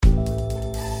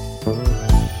Hello,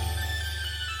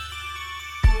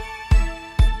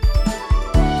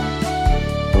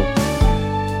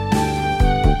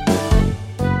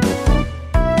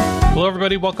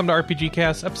 everybody. Welcome to RPG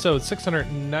Cast, episode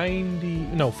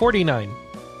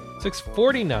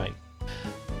 649.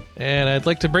 And I'd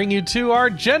like to bring you to our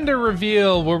gender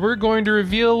reveal, where we're going to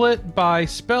reveal it by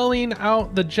spelling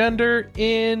out the gender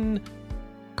in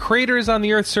craters on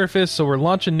the Earth's surface, so we're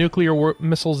launching nuclear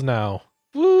missiles now.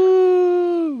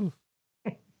 Woo!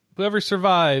 Whoever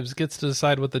survives gets to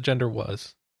decide what the gender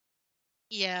was.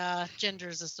 Yeah, gender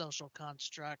is a social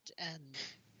construct, and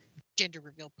gender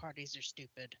reveal parties are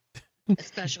stupid.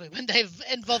 Especially when they've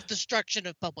involved destruction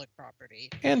of public property.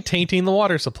 And tainting the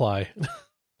water supply.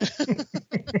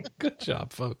 Good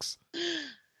job, folks.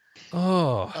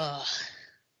 Oh.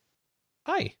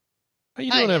 Hi. How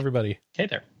you doing, everybody? Hey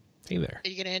there. Hey there. Are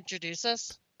you going to introduce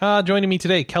us? Joining me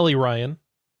today, Kelly Ryan.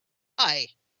 Hi.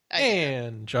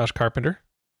 And Josh Carpenter.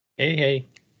 Hey.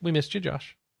 We missed you,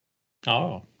 Josh.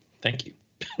 Oh, thank you.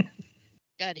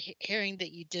 God, hearing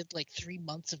that you did like 3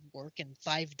 months of work in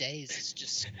 5 days is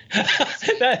just...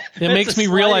 It makes me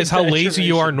realize how lazy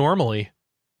you are normally.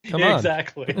 Come on.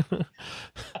 Exactly.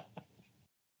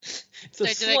 It's a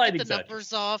did I get the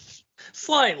numbers off?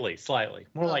 Slightly.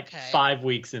 More like 5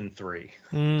 weeks in 3.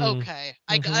 Okay.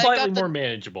 Mm-hmm. Slightly I got more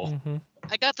manageable. Mm-hmm.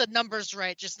 I got the numbers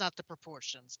right, just not the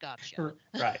proportions. Gotcha.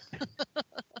 Right.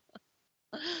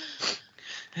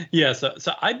 Yeah, so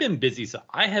I've been busy, so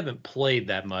I haven't played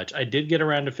that much. I did get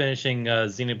around to finishing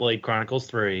Xenoblade Chronicles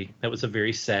 3. That was a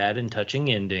very sad and touching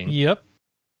ending. Yep.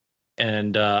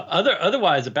 And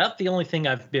otherwise, about the only thing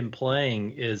I've been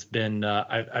playing is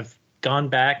I've gone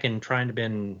back and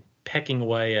been pecking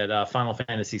away at Final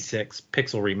Fantasy VI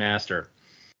Pixel Remaster.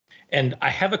 And I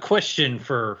have a question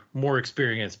for more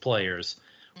experienced players.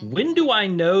 When do I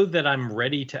know that I'm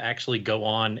ready to actually go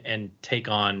on and take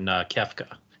on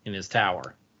Kefka in his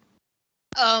tower?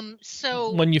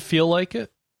 So when you feel like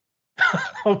it.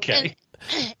 Okay.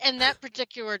 In that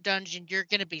particular dungeon, you're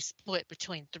going to be split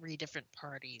between 3 different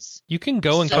parties. You can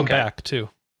go and come back too.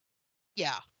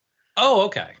 Yeah. Oh,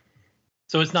 okay.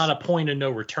 So it's not a point of no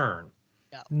return.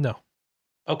 No.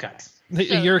 Okay. So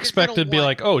you're expected to be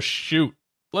like, oh shoot,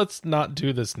 let's not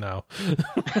do this now.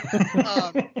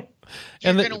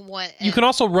 And you can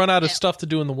also run out of stuff to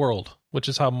do in the world, which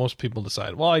is how most people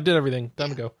decide. Well, I did everything. Time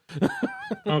to go.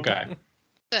 Okay.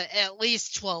 But at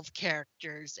least 12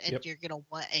 characters, and Yep. you're going to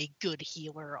want a good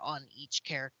healer on each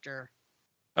character.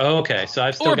 Okay, so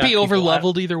I've still or got be over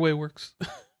leveled. Either way works.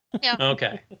 Yeah.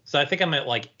 Okay, so I think I'm at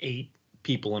like 8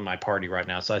 people in my party right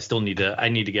now. So I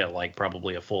need to get like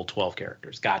probably a full 12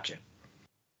 characters. Gotcha.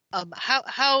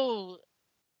 How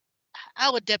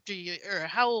adept are you, or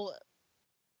how?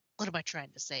 What am I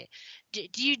trying to say? Do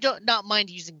you not mind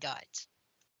using guides?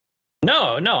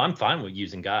 No, I'm fine with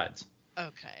using guides.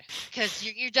 Okay, because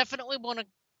you're definitely gonna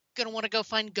want to go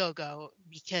find Gogo,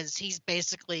 because he's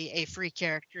basically a free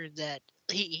character that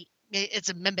it's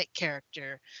a mimic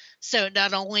character. So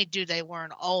not only do they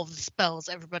learn all of the spells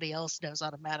everybody else knows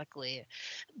automatically,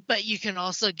 but you can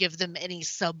also give them any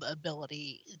sub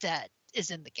ability that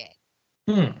is in the game.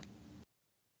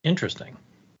 Interesting.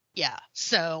 Yeah,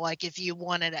 so like if you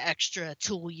want an extra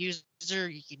tool user,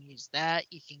 you can use that.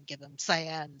 You can give them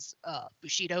Cyan's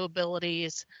Bushido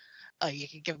abilities. You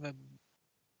can give them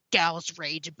Gal's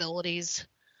Rage abilities.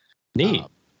 Neat.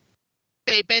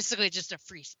 Basically just a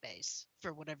free space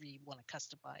for whatever you want to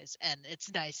customize. And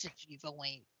it's nice if you've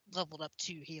only leveled up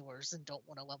 2 healers and don't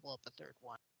want to level up a 3rd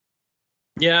one.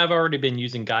 Yeah, I've already been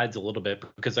using guides a little bit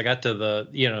because I got to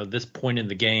this point in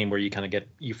the game where you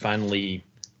finally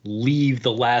leave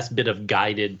the last bit of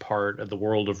guided part of the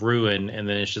World of Ruin, and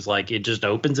then it's just like it just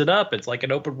opens it up. It's like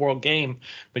an open world game,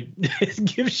 but it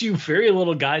gives you very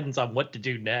little guidance on what to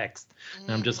do next.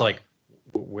 And I'm just like,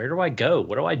 where do I go?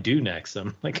 What do I do next?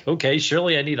 I'm like, okay,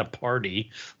 surely I need a party.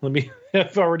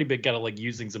 I've already been kind of like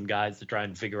using some guides to try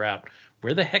and figure out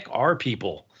where the heck are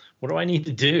people? What do I need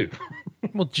to do?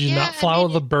 Well, did you not follow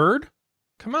the bird?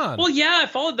 Come on. Well, yeah, I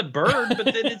followed the bird, but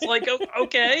then it's like,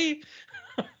 okay.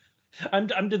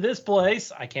 I'm to this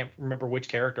place. I can't remember which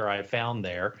character I found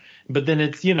there, but then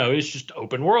it's it's just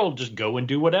open world. Just go and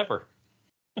do whatever.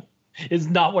 It's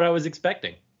not what I was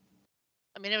expecting.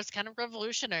 I mean, it was kind of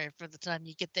revolutionary for the time.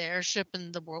 You get the airship,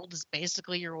 and the world is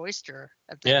basically your oyster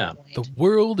at that point. The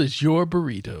world is your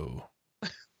burrito.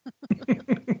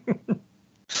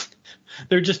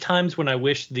 There are just times when I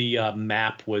wish the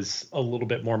map was a little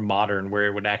bit more modern, where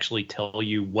it would actually tell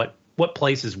you what what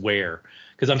place is where.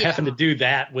 Because I'm having to Yeah. do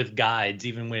that with guides,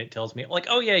 even when it tells me, like,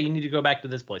 oh yeah, you need to go back to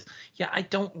this place. Yeah, I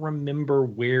don't remember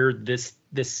where this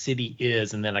city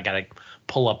is, and then I gotta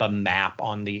pull up a map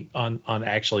on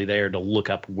actually there to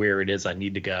look up where it is I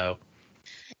need to go.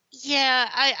 Yeah,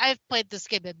 I've played this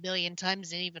game a million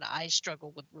times, and even I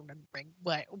struggle with remembering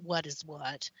what is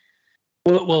what.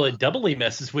 Well, it doubly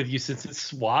messes with you since it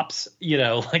swaps. You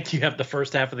know, like you have the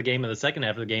first half of the game and the second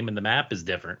half of the game, and the map is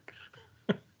different.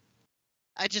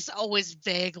 I just always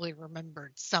vaguely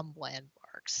remembered some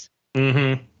landmarks.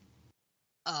 Mm-hmm.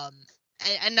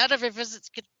 And not every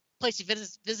place you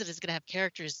visit is going to have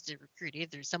characters to recruit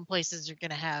either. Some places are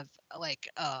going to have like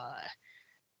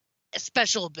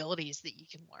special abilities that you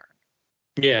can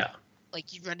learn. Yeah.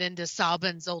 Like you run into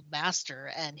Sabin's old master,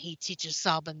 and he teaches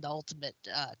Sabin the ultimate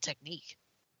technique.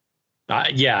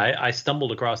 I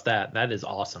stumbled across that. That is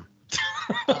awesome.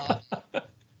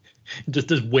 Just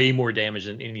does way more damage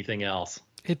than anything else.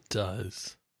 It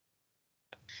does.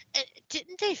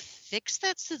 Didn't they fix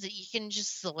that so that you can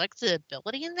just select the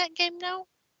ability in that game now?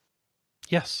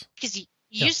 Yes. Because you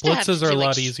Yeah, used to have to blitzes are do, a like,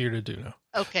 lot easier to do now.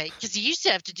 Okay, because you used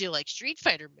to have to do like Street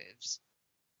Fighter moves.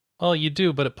 Well, you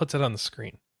do, but it puts it on the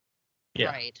screen. Yeah.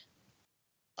 Right.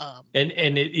 And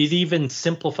it even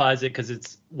simplifies it because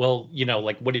it's, well, you know,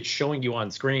 like what it's showing you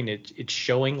on screen, it's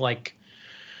showing like,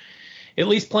 at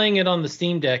least playing it on the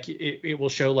Steam Deck, it will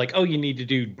show like, oh, you need to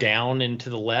do down and to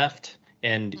the left,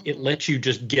 and it lets you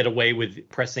just get away with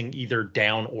pressing either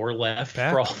down or left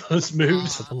Back for all those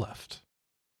moves. to the left.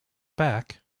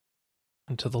 Back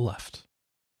and to the left.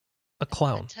 A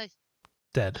clown.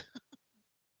 Dead.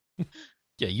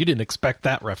 Yeah, you didn't expect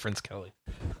that reference, Kelly.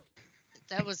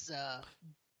 That was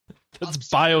That's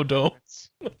Biodome.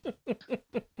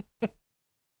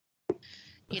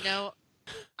 You know,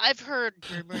 I've heard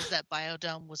rumors that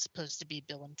Biodome was supposed to be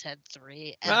Bill and Ted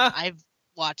 3, and I've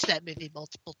watched that movie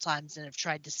multiple times and have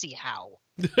tried to see how.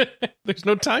 There's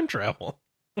no time travel.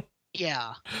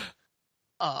 Yeah.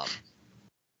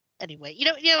 Anyway, you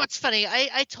know what's funny?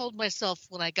 I told myself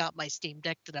when I got my Steam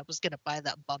Deck that I was going to buy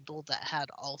that bundle that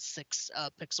had all 6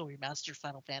 Pixel Remastered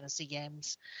Final Fantasy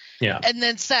games. Yeah. And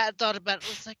then sat and thought about it. I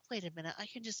was like, wait a minute, I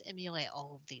can just emulate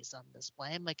all of these on this.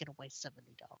 Why am I going to waste $70?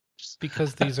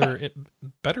 Because these are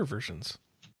better versions.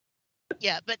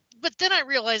 Yeah, but then I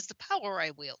realized the power I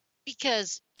wield.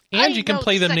 Because And you can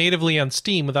play them natively on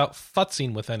Steam without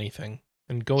futzing with anything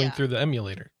and going through the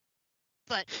emulator.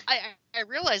 But I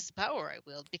realize the power I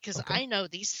wield because I know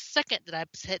the second that I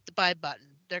hit the buy button,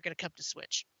 they're going to come to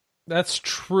Switch. That's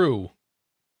true.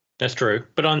 That's true.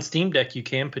 But on Steam Deck, you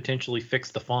can potentially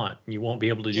fix the font. You won't be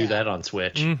able to do that on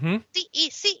Switch. Mm-hmm.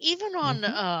 See, even on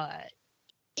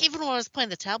even when I was playing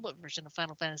the tablet version of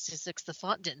Final Fantasy VI, the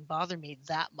font didn't bother me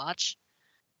that much.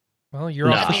 Well,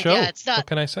 you're off the show. Yeah, it's not, what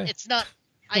can I say? It's not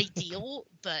ideal,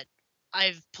 but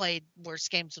I've played worse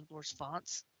games with worse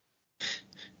fonts.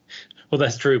 Well,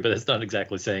 that's true, but that's not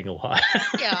exactly saying a lot.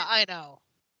 Yeah, I know.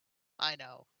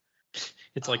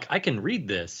 It's like, I can read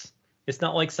this. It's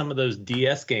not like some of those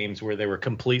DS games where they were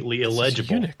completely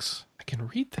illegible. Unix. I can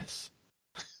read this.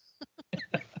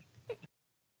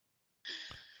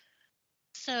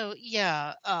 So,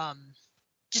 yeah,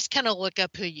 just kind of look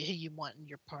up who you want in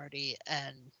your party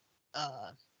and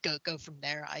go from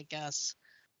there, I guess.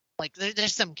 Like,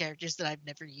 there's some characters that I've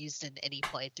never used in any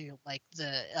playthrough, like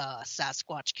the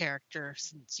Sasquatch character,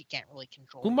 since you can't really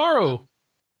control Umaru.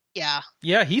 Yeah.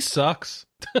 Yeah, he sucks.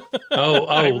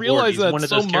 I realize he's that one of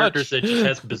so those characters much. that just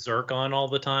has Berserk on all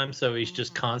the time, so he's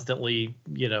just constantly,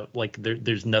 you know, like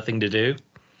there's nothing to do.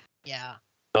 Yeah.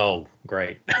 Oh,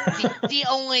 great. The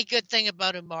only good thing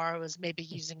about Umaru is maybe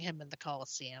using him in the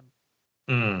Coliseum.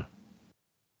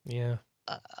 Yeah.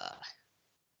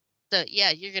 So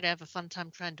yeah, you're gonna have a fun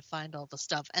time trying to find all the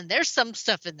stuff, and there's some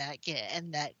stuff in that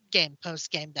game post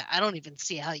game that I don't even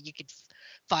see how you could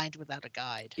find without a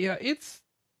guide.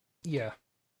 Yeah,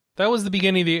 that was the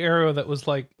beginning of the era that was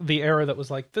like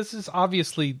this is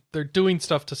obviously they're doing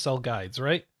stuff to sell guides,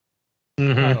 right?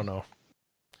 Mm-hmm. I don't know.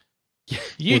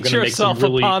 You get yourself a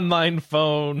online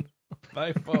phone.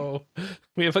 Bye, Fo.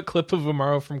 We have a clip of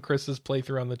Umaru from Chris's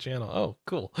playthrough on the channel. Oh,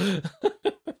 cool.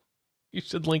 You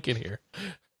should link it here.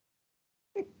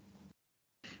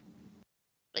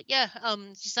 But yeah,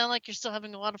 you sound like you're still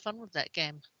having a lot of fun with that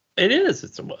game. It is.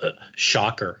 It's a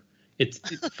shocker. It's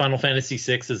Final Fantasy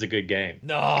VI is a good game.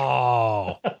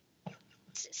 No.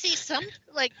 See,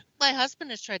 like my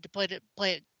husband has tried to play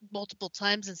it multiple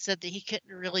times and said that he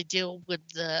couldn't really deal with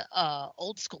the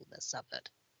old schoolness of it.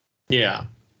 Yeah.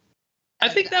 I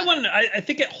think that one. I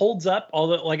think it holds up.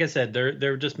 Although, like I said, there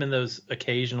have just been those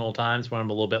occasional times when I'm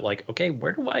a little bit like, okay,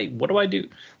 what do I do?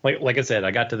 Like I said,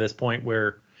 I got to this point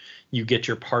where you get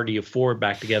your party of 4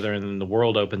 back together, and then the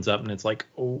world opens up, and it's like,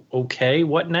 oh, okay,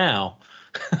 what now?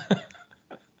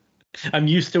 I'm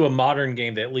used to a modern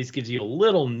game that at least gives you a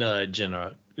little nudge in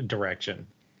a direction.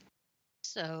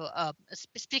 So,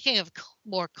 speaking of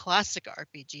more classic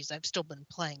RPGs, I've still been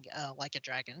playing Like a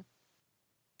Dragon.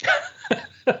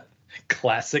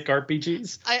 Classic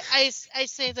RPGs? I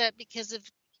say that because of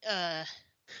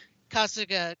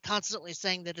Kasuga constantly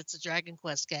saying that it's a Dragon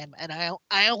Quest game, and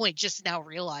I only just now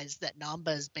realized that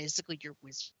Namba is basically your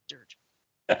wizard.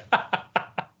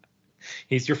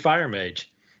 He's your fire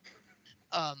mage.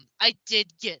 I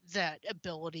did get that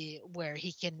ability where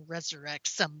he can resurrect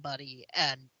somebody,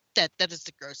 and that is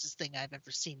the grossest thing I've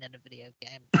ever seen in a video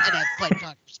game. And I've played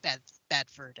Conquer's bad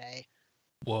for a day.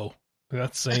 Whoa,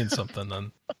 that's saying something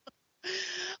then.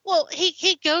 Well,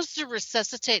 he goes to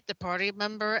resuscitate the party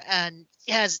member, and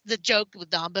has the joke with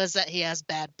Namba is that he has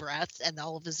bad breath, and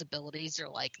all of his abilities are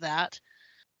like that.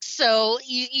 So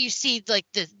you see like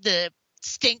the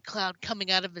stink cloud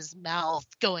coming out of his mouth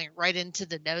going right into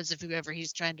the nose of whoever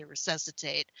he's trying to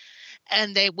resuscitate,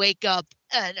 and they wake up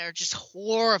and are just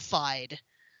horrified.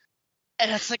 And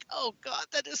it's like, oh god,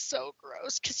 that is so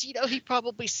gross, because he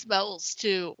probably smells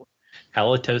too.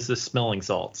 Halitosis smelling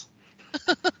salts.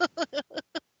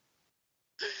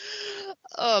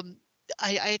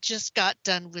 I just got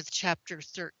done with chapter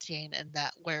 13, and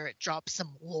that where it drops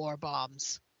some lore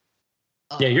bombs.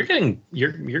 Yeah, you're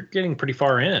getting pretty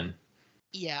far in.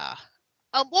 Yeah.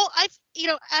 Well,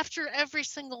 after every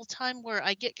single time where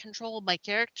I get control of my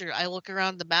character, I look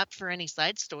around the map for any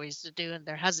side stories to do, and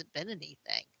there hasn't been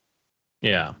anything.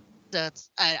 Yeah.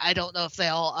 I don't know if they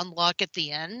all unlock at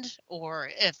the end, or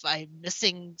if I'm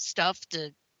missing stuff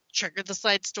to trigger the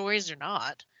side stories or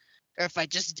not. Or if I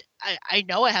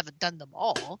know I haven't done them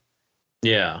all.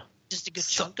 Yeah. Just a good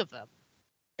chunk of them.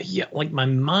 Yeah, like my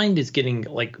mind is getting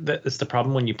like that's the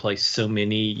problem when you play so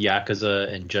many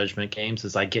Yakuza and Judgment games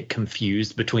is I get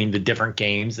confused between the different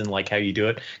games and like how you do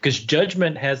it, because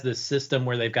Judgment has this system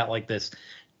where they've got like this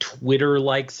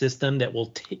Twitter-like system that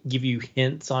will give you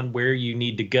hints on where you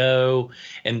need to go,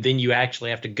 and then you actually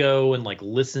have to go and like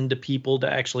listen to people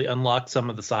to actually unlock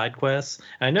some of the side quests.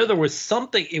 And I know there was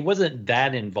something, it wasn't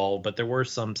that involved, but there were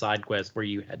some side quests where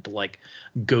you had to like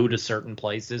go to certain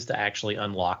places to actually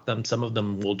unlock them. Some of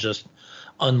them will just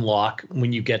unlock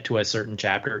when you get to a certain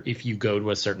chapter if you go to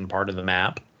a certain part of the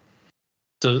map.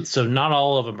 So not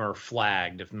all of them are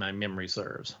flagged, if my memory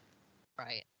serves.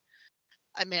 Right.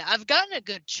 I mean, I've gotten a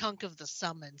good chunk of the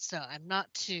summon, so I'm not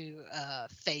too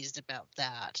phased about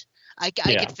that. I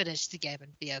could finish the game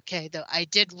and be okay, though. I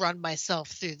did run myself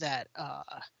through that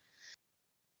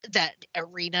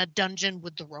arena dungeon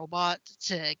with the robot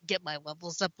to get my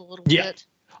levels up a little bit.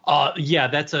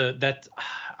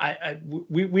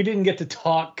 We didn't get to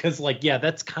talk because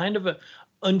that's kind of a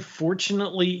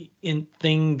unfortunately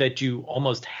thing that you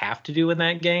almost have to do in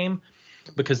that game,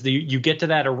 because you get to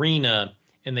that arena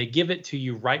and they give it to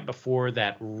you right before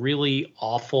that really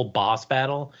awful boss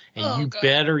battle, and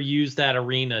better use that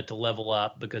arena to level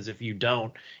up, because if you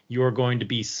don't, you're going to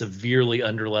be severely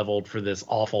underleveled for this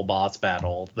awful boss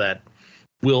battle that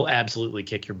will absolutely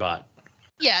kick your butt.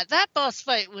 Yeah, that boss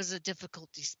fight was a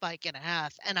difficulty spike and a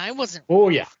half, and I wasn't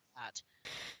ready for that.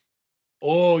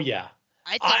 Oh, yeah.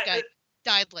 I think I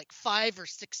died like 5 or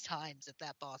 6 times at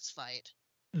that boss fight.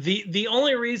 The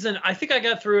only reason I think I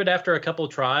got through it after a couple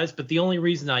of tries, but the only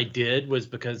reason I did was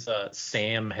because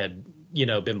Sam had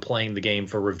been playing the game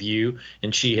for review,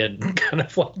 and she had kind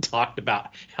of like talked about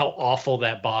how awful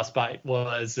that boss fight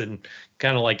was, and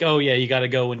kind of like, oh yeah, you got to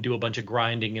go and do a bunch of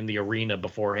grinding in the arena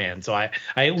beforehand. So I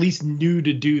at least knew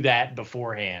to do that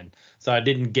beforehand, so I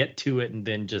didn't get to it and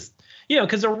then just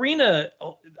because arena,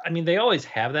 I mean, they always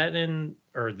have that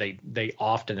they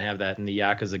often have that in the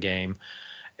Yakuza game.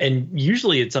 And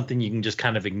usually it's something you can just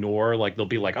kind of ignore. Like they'll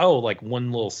be like, oh, like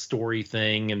one little story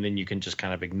thing, and then you can just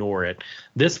kind of ignore it.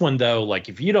 This one, though, like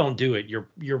if you don't do it, you're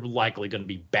likely going to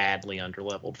be badly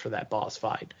underleveled for that boss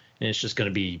fight, and it's just going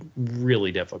to be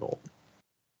really difficult.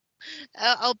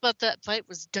 I'll bet that fight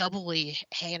was doubly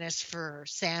heinous for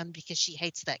Sam because she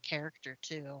hates that character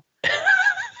too.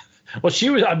 Well,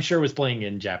 I'm sure, was playing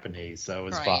in Japanese, so it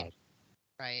was fine.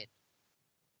 Right.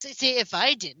 See, if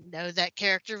I didn't know that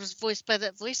character was voiced by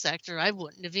that voice actor, I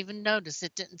wouldn't have even noticed.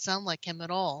 It didn't sound like him at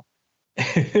all.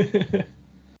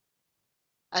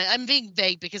 I'm being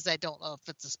vague because I don't know if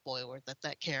it's a spoiler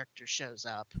that character shows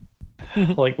up.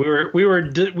 Like we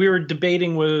were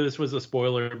debating whether this was a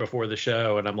spoiler before the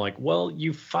show, and I'm like, well,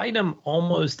 you fight him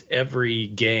almost every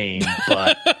game,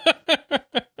 but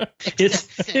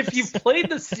If you played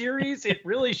the series, it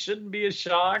really shouldn't be a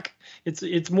shock.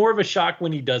 It's more of a shock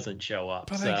when he doesn't show up.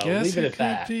 But so I guess leave it it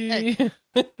at could that.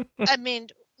 be. I mean,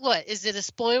 what is it a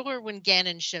spoiler when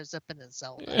Ganon shows up in a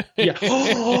Zelda? Yeah.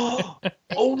 Oh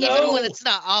Even no! when it's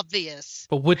not obvious.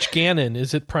 But which Ganon?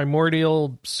 Is it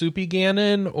primordial soupy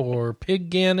Ganon or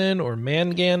pig Ganon or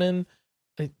man Ganon?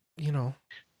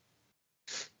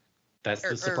 That's the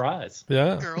Or surprise.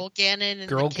 Yeah. Girl Ganon in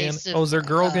Girl the case Ganon. of, Oh, is there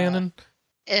girl Ganon?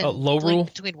 in Low Link Rule?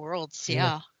 Between Worlds,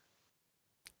 Yeah.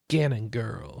 yeah. Ganon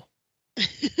girl.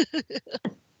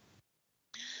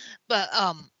 But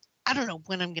I don't know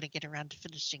when I'm gonna get around to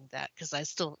finishing that because I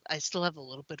still have a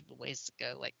little bit of a ways to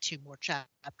go, like 2 more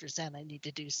chapters, and I need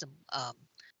to do some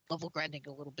level grinding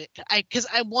a little bit. Because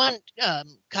I want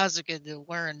Kazuka to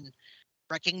learn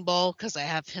Wrecking Ball because I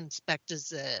have him spec'd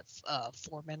as a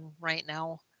foreman right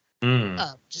now,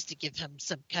 just to give him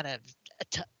some kind of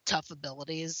tough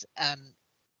abilities. And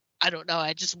I don't know,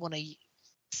 I just want to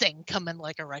sing "Come in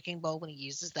like a wrecking ball" when he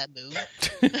uses that move.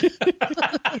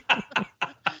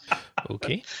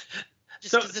 Okay.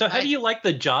 So how do you like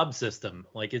the job system?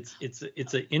 Like it's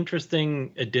an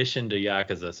interesting addition to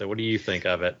Yakuza. So what do you think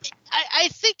of it? I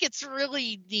think it's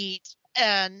really neat,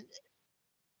 and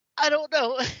I don't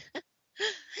know,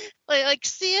 like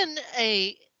seeing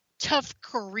a tough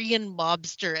Korean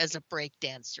mobster as a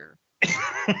breakdancer.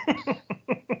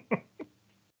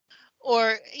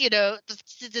 Or,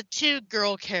 the 2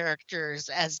 girl characters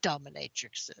as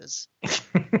dominatrixes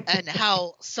and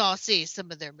how saucy some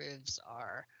of their moves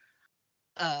are.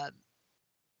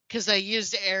 Because I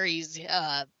used Ares'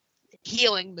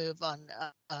 healing move on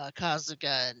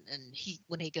Kazuga, and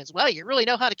when he goes, "Well, you really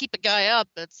know how to keep a guy up,"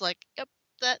 it's like, yep,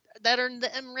 that earned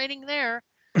the M rating there.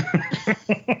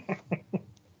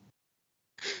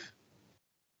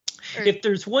 If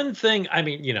there's one thing, I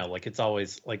mean, like it's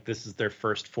always like this is their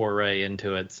first foray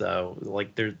into it, so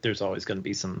like there's always going to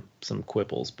be some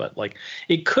quibbles, but like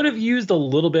it could have used a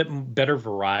little bit better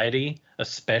variety,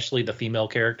 especially the female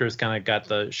characters kind of got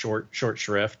the short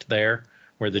shrift there,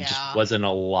 where there just wasn't a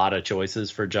lot of choices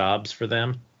for jobs for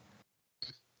them.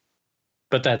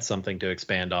 But that's something to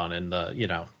expand on in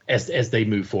the as they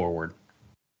move forward.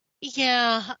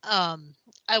 Yeah,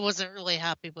 I wasn't really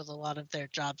happy with a lot of their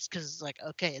jobs because it's like,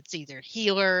 okay, it's either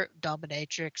healer,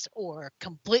 dominatrix, or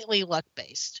completely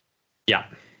luck-based. Yeah.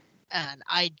 And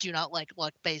I do not like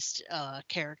luck-based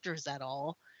characters at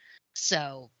all.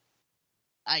 So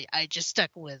I just stuck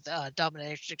with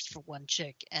dominatrix for one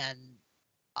chick and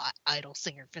idol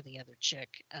singer for the other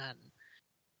chick. And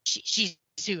she's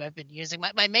who I've been using.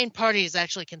 My main party has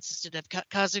actually consisted of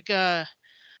Kazuga,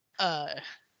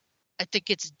 I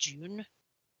think it's June,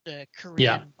 the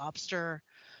Korean mobster.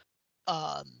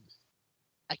 I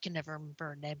can never remember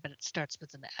her name, but it starts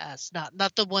with an S.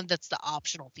 Not the one that's the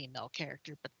optional female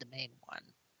character, but the main one.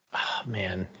 Oh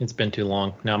man, it's been too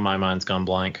long. Now my mind's gone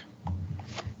blank.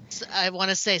 So I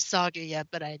want to say Saga, yeah,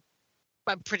 but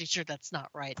I'm pretty sure that's not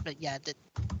right. But yeah,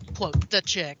 the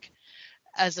chick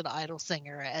as an idol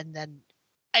singer, and then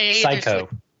Psycho.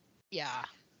 Yeah.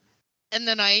 And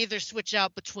then I either switch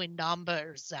out between Namba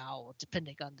or Zhao,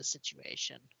 depending on the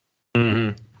situation.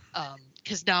 Mm-hmm.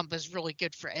 Because Namba's really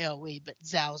good for AoE, but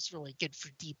Zhao's really good for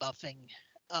debuffing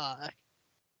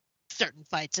certain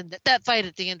fights. And that fight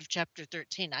at the end of Chapter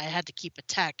 13, I had to keep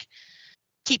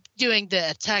doing the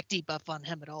attack debuff on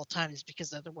him at all times,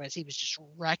 because otherwise he was just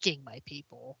wrecking my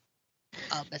people.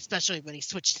 Especially when he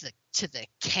switched to the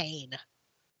cane.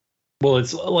 Well,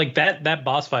 it's like that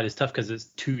boss fight is tough because it's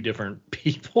 2 different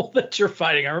people that you're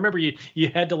fighting. I remember you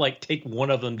had to like take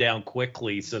one of them down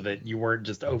quickly so that you weren't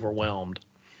just overwhelmed.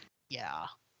 Yeah.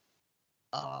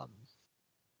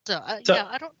 Yeah,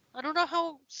 I don't know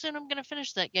how soon I'm gonna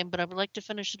finish that game, but I would like to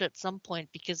finish it at some point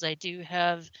because I do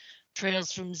have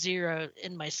Trails from Zero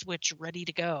in my Switch ready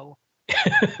to go.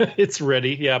 It's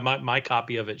ready. Yeah, my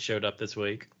copy of it showed up this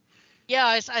week. Yeah,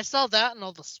 I saw that and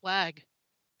all the swag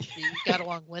that you got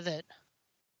along with it.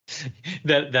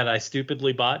 That I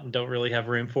stupidly bought and don't really have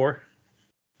room for.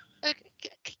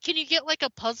 Can you get like a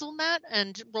puzzle mat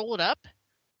and roll it up?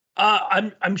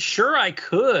 I'm sure I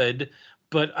could,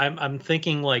 but I'm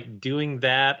thinking like doing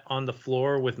that on the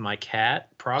floor with my cat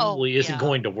probably isn't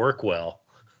going to work well.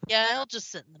 Yeah, I'll just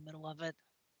sit in the middle of it.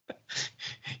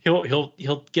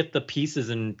 He'll get the pieces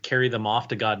and carry them off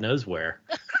to God knows where.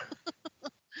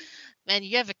 Man,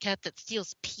 you have a cat that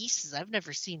steals pieces. I've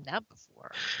never seen that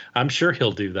before. I'm sure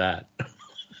he'll do that.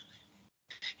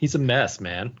 He's a mess,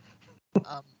 man.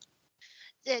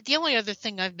 The only other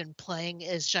thing I've been playing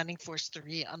is Shining Force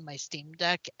 3 on my Steam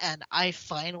Deck, and I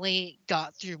finally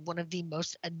got through one of the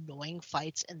most annoying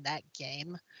fights in that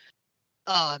game.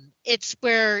 It's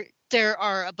where there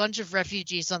are a bunch of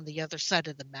refugees on the other side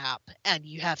of the map, and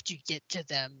you have to get to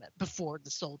them before the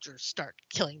soldiers start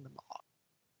killing them off.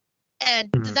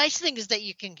 And the nice thing is that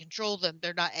you can control them.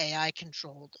 They're not AI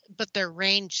controlled, but their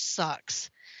range sucks.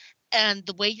 And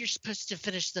the way you're supposed to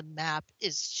finish the map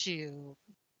is to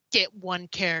get one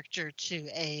character to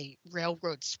a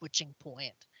railroad switching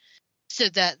point so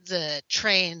that the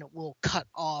train will cut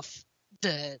off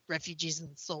the refugees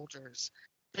and soldiers.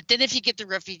 But then if you get the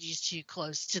refugees too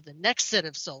close to the next set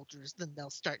of soldiers, then they'll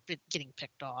start getting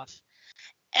picked off.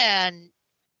 And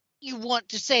you want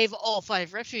to save all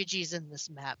 5 refugees in this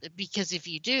map, because if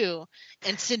you do,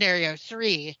 in scenario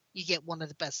 3, you get one of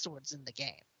the best swords in the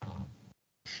game.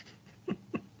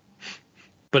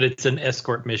 But it's an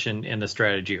escort mission in a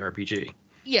strategy RPG.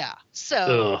 Yeah.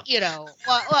 So,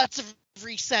 lots of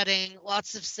resetting,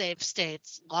 lots of save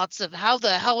states, lots of how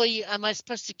the hell am I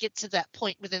supposed to get to that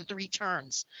point within 3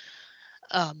 turns?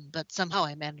 But somehow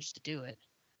I managed to do it.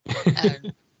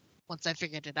 And once I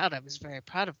figured it out, I was very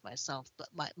proud of myself.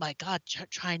 But my God,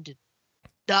 trying to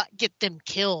not get them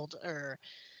killed, or,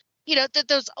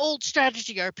 those old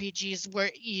strategy RPGs where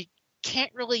you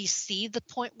can't really see the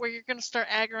point where you're going to start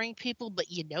aggroing people, but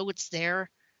it's there.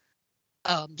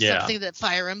 Something that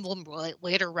Fire Emblem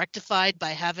later rectified by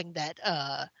having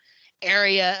that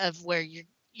area of where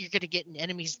you're going to get an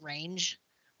enemy's range,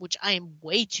 which I am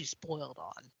way too spoiled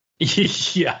on.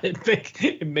 Yeah,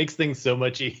 it makes things so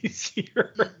much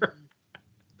easier. Mm-hmm.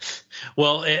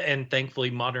 Well, and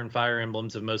thankfully, modern Fire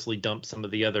Emblems have mostly dumped some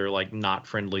of the other not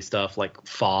friendly stuff, like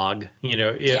fog. I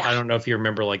don't know if you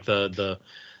remember the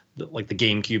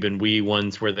GameCube and Wii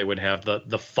ones where they would have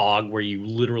the fog where you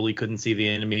literally couldn't see the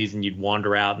enemies, and you'd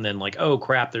wander out and then oh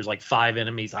crap, there's 5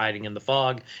 enemies hiding in the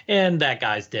fog and that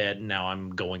guy's dead, and now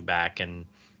I'm going back and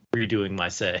redoing my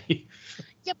save.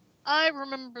 Yep, I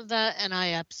remember that, and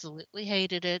I absolutely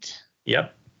hated it.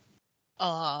 Yep.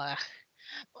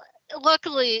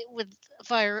 Luckily with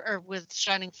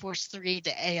Shining Force 3,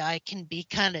 the AI can be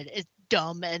kind of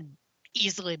dumb and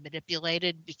easily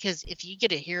manipulated, because if you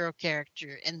get a hero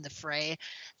character in the fray,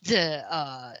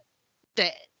 the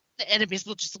enemies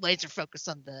will just laser focus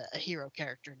on the hero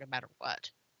character no matter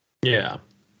what. Yeah.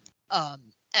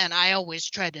 And I always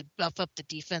try to buff up the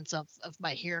defense of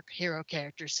my hero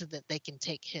character so that they can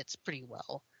take hits pretty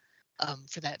well,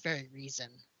 for that very reason.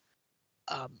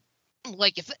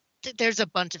 If there's a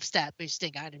bunch of stat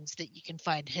boosting items that you can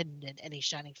find hidden in any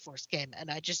Shining Force game, and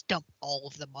I just dump all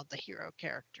of them on the hero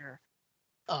character.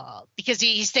 Because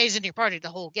he stays in your party the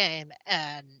whole game,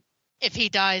 and if he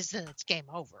dies, then it's game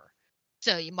over.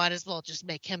 So you might as well just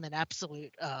make him an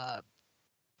absolute,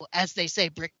 as they say,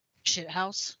 brick shit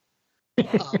house.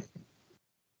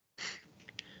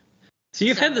 So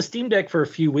you've had the Steam Deck for a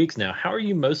few weeks now. How are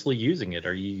you mostly using it?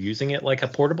 Are you using it like a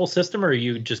portable system, or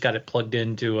you just got it plugged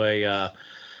into a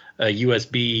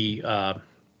USB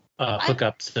hooked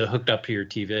up to your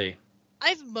TV?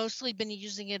 I've mostly been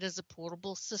using it as a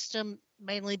portable system,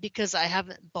 mainly because I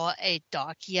haven't bought a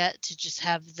dock yet to just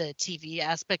have the TV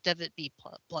aspect of it be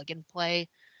plug and play.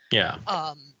 Yeah.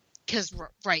 Because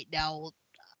right now,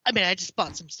 I just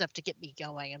bought some stuff to get me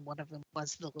going, and one of them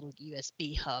was the little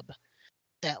USB hub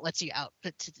that lets you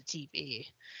output to the TV.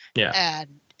 Yeah.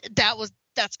 And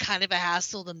that's kind of a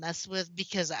hassle to mess with,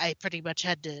 because I pretty much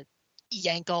had to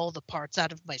yank all the parts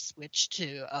out of my Switch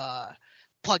to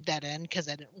plug that in, because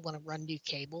I didn't want to run new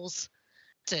cables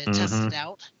to test it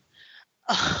out.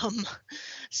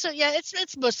 So yeah,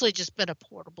 it's mostly just been a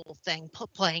portable thing,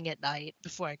 playing at night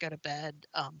before I go to bed,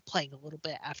 playing a little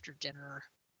bit after dinner.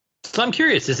 So I'm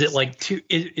curious, is it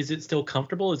is it still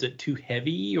comfortable? Is it too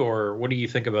heavy, or what do you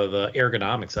think about the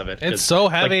ergonomics of it? It's so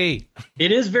heavy.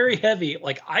 It is very heavy.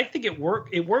 I think it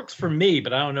works for me,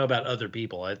 but I don't know about other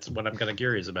people. That's what I'm kind of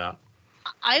curious about.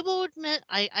 I will admit,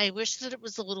 I wish that it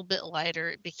was a little bit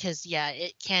lighter, because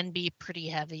it can be pretty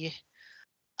heavy.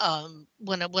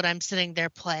 When I'm sitting there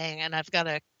playing and I've got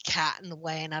a cat in the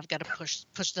way and I've got to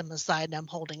push them aside, and I'm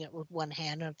holding it with one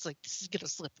hand, and it's like, this is gonna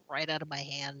slip right out of my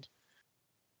hand.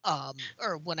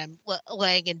 Or when I'm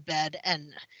laying in bed,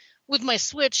 and with my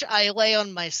Switch, I lay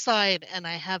on my side, and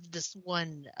I have this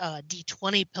one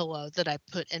D20 pillow that I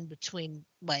put in between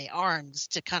my arms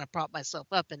to kind of prop myself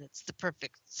up, and it's the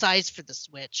perfect size for the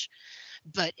Switch,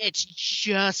 but it's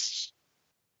just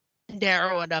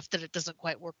narrow enough that it doesn't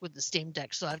quite work with the Steam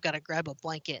Deck, so I've got to grab a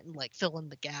blanket and fill in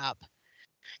the gap.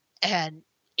 And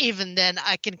even then,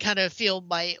 I can kind of feel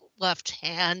my left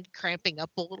hand cramping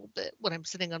up a little bit when I'm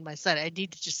sitting on my side. I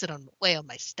need to just lay on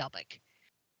my stomach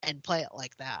and play it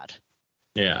like that.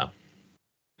 Yeah.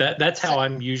 That's how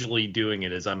I'm usually doing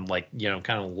it, is I'm kind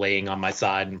of laying on my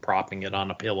side and propping it on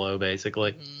a pillow,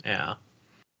 basically. Mm-hmm. Yeah.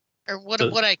 Or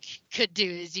what I could do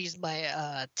is use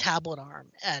my tablet arm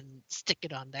and stick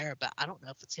it on there, but I don't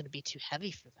know if it's going to be too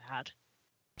heavy for that.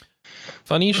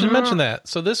 Funny you should mention that.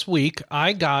 So this week,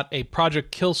 I got a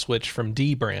Project Kill Switch from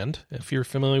D Brand. If you're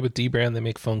familiar with D Brand, they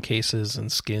make phone cases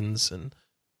and skins, and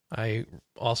I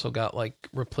also got like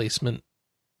replacement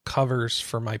covers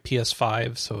for my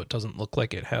PS5 so it doesn't look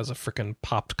like it has a freaking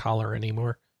popped collar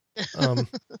anymore.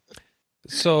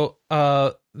 So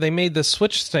they made this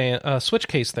switch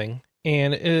case thing,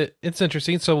 and it's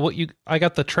interesting. So I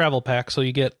got the travel pack, so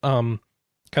you get kind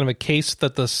of a case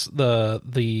that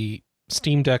the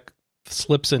Steam Deck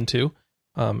slips into,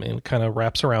 and kind of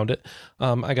wraps around it.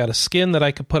 I got a skin that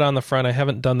I could put on the front. I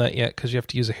haven't done that yet because you have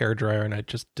to use a hairdryer, and I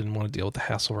just didn't want to deal with the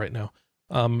hassle right now.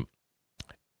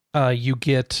 You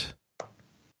get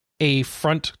a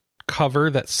front cover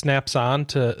that snaps on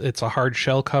it's a hard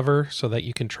shell cover so that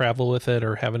you can travel with it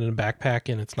or have it in a backpack,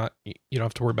 and you don't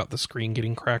have to worry about the screen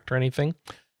getting cracked or anything.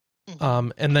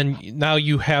 And then now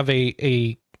you have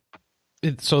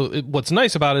what's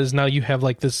nice about it is now you have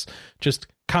like this just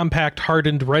compact,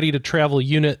 hardened, ready to travel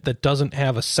unit that doesn't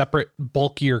have a separate,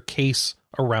 bulkier case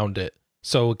around it.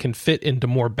 So it can fit into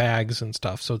more bags and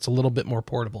stuff. So it's a little bit more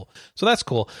portable. So that's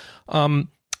cool.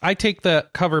 I take the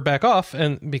cover back off,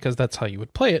 and because that's how you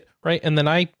would play it, right? And then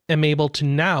I am able to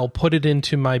now put it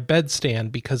into my bed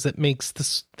stand because it makes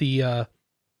the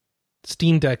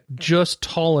Steam Deck just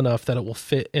tall enough that it will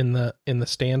fit in the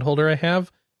stand holder I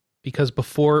have. Because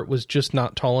before it was just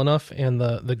not tall enough, and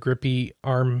the grippy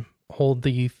arm hold,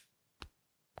 the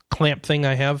clamp thing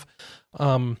I have,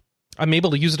 I'm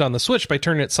able to use it on the Switch by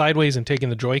turning it sideways and taking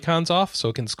the Joy-Cons off, so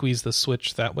it can squeeze the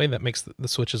Switch that way. That makes the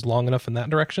Switches long enough in that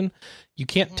direction. You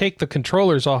can't take the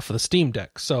controllers off of the Steam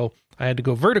Deck, so I had to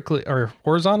go vertically or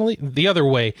horizontally the other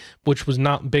way, which was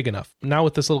not big enough. Now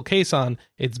with this little case on,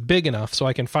 it's big enough, so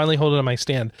I can finally hold it on my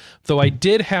stand. Though I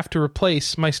did have to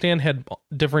replace, my stand had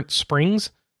different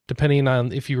springs, depending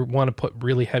on if you want to put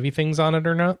really heavy things on it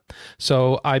or not.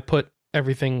 So I put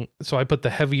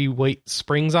the heavyweight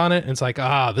springs on it, and it's like,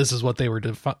 this is what they were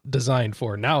designed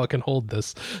for. Now it can hold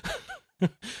this.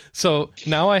 So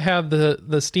now I have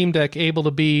the Steam Deck able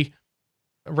to be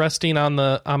resting on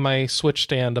my Switch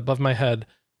stand above my head,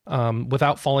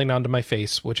 without falling onto my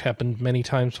face, which happened many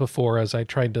times before as I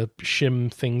tried to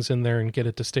shim things in there and get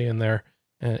it to stay in there.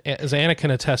 As Anna can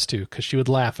attest to, because she would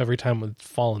laugh every time it would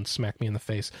fall and smack me in the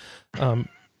face.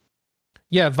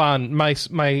 Yeah, Vaughn, my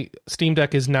Steam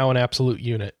Deck is now an absolute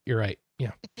unit. You're right.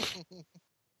 Yeah.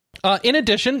 In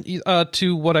addition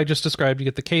to what I just described, you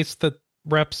get the case that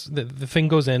wraps, the thing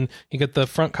goes in, you get the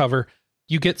front cover,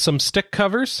 you get some stick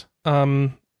covers.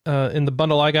 In the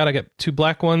bundle I got 2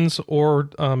 black ones, or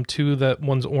 2 that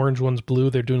one's orange, one's blue.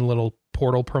 They're doing a little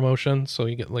Portal promotion, so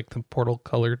you get like the Portal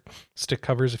colored stick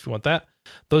covers if you want that.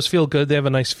 Those feel good. They have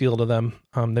a nice feel to them.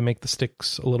 They make the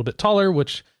sticks a little bit taller,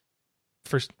 which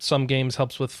for some games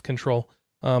helps with control.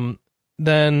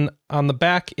 Then on the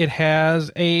back, it has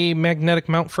a magnetic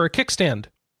mount for a kickstand,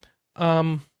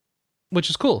 which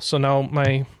is cool. So now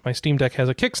my Steam Deck has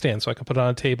a kickstand, so I can put it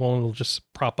on a table and it'll just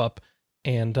prop up,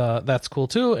 and that's cool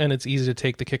too. And it's easy to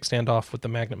take the kickstand off with the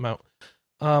magnet mount.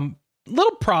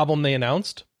 Little problem they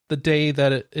announced the day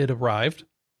that it arrived.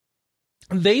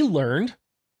 They learned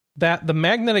that the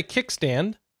magnetic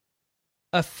kickstand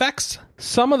affects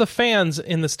some of the fans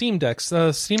in the Steam Decks.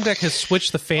 The Steam Deck has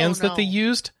switched the fans that they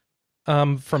used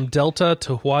from Delta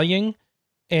to Huaying,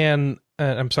 and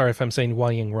I'm sorry if I'm saying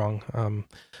Huaying wrong,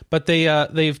 but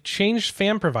they've changed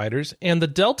fan providers, and the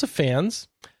Delta fans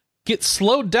get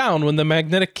slowed down when the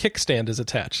magnetic kickstand is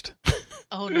attached.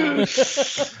 Oh no!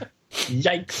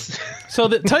 Yikes! So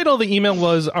the title of the email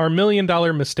was "Our $1 Million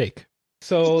Mistake."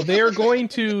 So they are going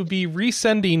to be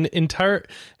resending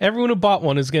everyone who bought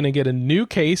one is going to get a new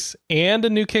case and a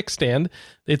new kickstand.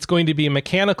 It's going to be a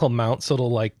mechanical mount, so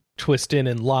it'll like twist in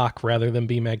and lock rather than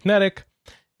be magnetic.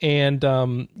 And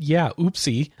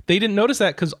oopsie. They didn't notice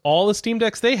that because all the Steam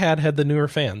Decks they had the newer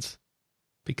fans.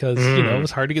 Because, it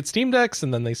was hard to get Steam Decks,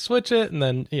 and then they switch it, and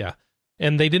then, yeah.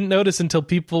 And they didn't notice until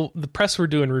the press were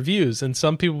doing reviews, and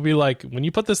some people be like, when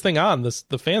you put this thing on,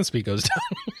 the fan speed goes down.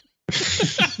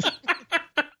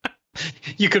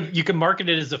 You can market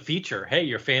it as a feature. Hey,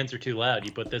 your fans are too loud.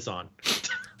 You put this on.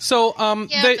 So, but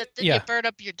then you burn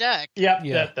up your deck.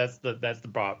 Yeah. That's the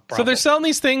problem. So they're selling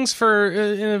these things for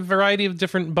in a variety of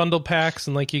different bundle packs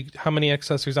and how many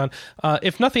accessories on.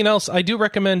 If nothing else, I do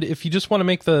recommend if you just want to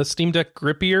make the Steam Deck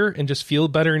grippier and just feel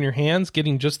better in your hands,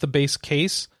 getting just the base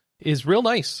case is real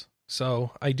nice.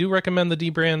 So I do recommend the D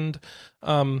brand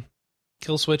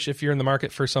Kill Switch if you're in the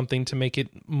market for something to make it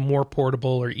more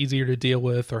portable or easier to deal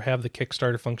with, or have the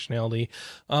Kickstarter functionality.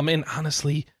 And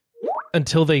honestly,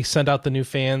 until they send out the new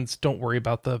fans, don't worry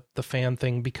about the fan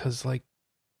thing because, like,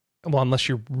 well, unless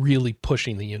you're really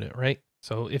pushing the unit, right?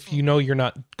 So if you know you're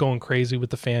not going crazy with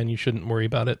the fan, you shouldn't worry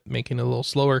about it making it a little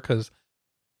slower because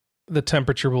the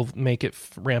temperature will make it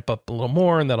ramp up a little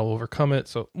more and that'll overcome it.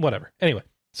 So whatever. Anyway,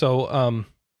 so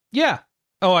yeah.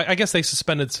 Oh, I guess they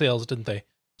suspended sales, didn't they?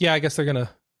 Yeah, I guess they're going to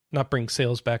not bring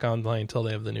sales back online until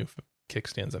they have the new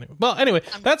kickstands anyway. Well, anyway,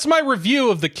 that's my review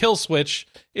of the kill switch.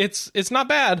 It's not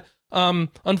bad.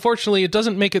 Unfortunately, it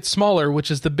doesn't make it smaller,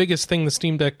 which is the biggest thing the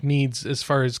Steam Deck needs as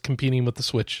far as competing with the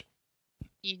Switch.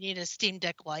 You need a Steam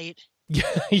Deck Lite.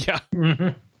 Yeah.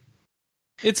 Mm-hmm.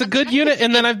 It's a good unit,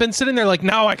 and then I've been sitting there like,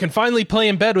 now I can finally play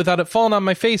in bed without it falling on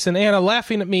my face and Anna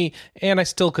laughing at me, and I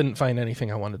still couldn't find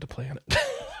anything I wanted to play on it.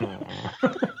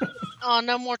 Oh,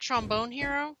 no more Trombone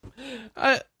Hero?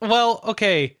 Well,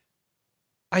 okay.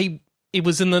 It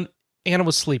was in the... Anna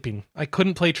was sleeping. I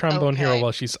couldn't play Trombone Hero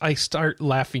while I start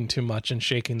laughing too much and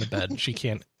shaking the bed.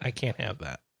 I can't have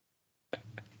that.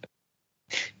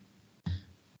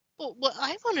 Well, what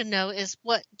I want to know is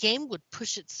what game would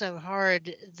push it so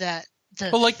hard that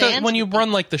when you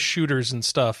run like the shooters and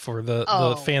stuff or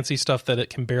the fancy stuff that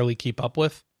it can barely keep up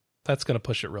with, that's going to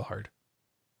push it real hard.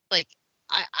 Like,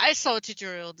 I saw a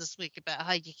tutorial this week about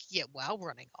how you can get WoW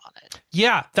running on it.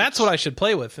 Yeah, that's what I should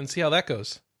play with and see how that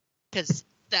goes. Because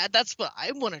that's what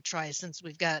I want to try since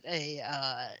we've got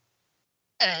a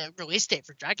release date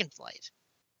for Dragonflight.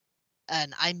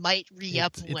 And I might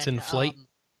re-up when... It's in flight?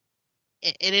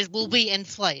 Will be in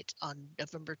flight on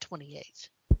November 28th.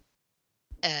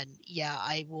 And yeah,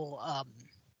 I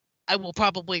will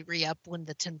probably re-up when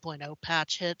the 10.0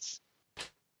 patch hits.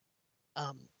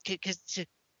 Because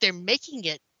they're making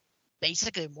it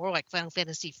basically more like Final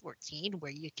Fantasy XIV,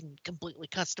 where you can completely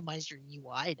customize your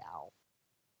UI now.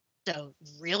 So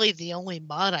really, the only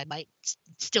mod I might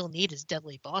still need is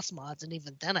Deadly Boss mods, and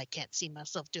even then, I can't see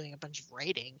myself doing a bunch of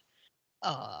raiding.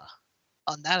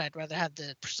 On that, I'd rather have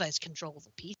the precise control of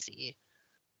a PC.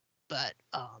 But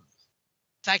the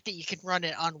fact that you can run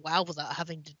it on WoW without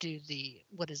having to do the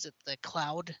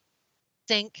cloud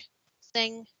sync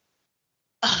thing.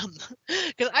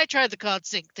 Because I tried the cloud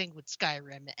sync thing with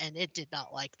Skyrim, and it did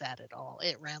not like that at all.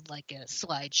 It ran like a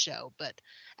slideshow. But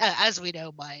as we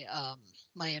know,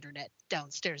 my internet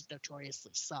downstairs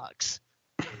notoriously sucks.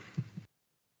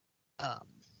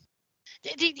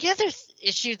 The other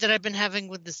issue that I've been having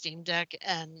with the Steam Deck,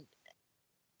 and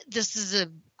this is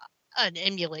an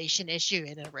emulation issue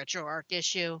and a RetroArch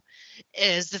issue,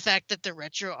 is the fact that the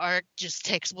RetroArch just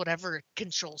takes whatever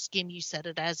control scheme you set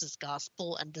it as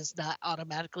gospel and does not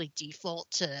automatically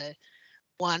default to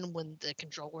 1 when the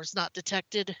controller's not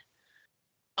detected.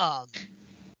 Because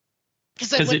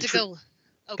I went to go...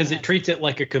 Because it treats it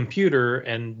like a computer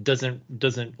and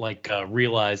doesn't like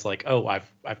realize like, oh,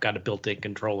 I've got a built-in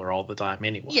controller all the time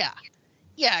anyway.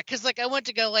 Yeah, because like I went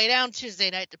to go lay down Tuesday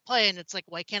night to play, and it's like,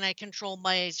 why can't I control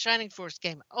my Shining Force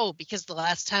game? Oh, because the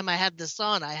last time I had this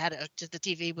on, I had it hooked to the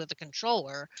TV with a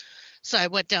controller. So I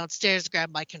went downstairs,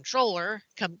 grabbed my controller,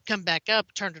 come back up,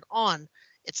 turned it on.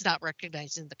 It's not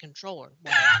recognizing the controller.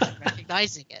 Well, I'm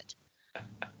recognizing it,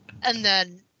 and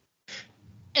then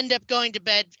end up going to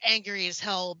bed angry as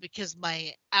hell because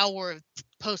my hour of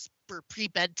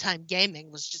pre-bedtime gaming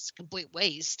was just a complete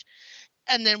waste.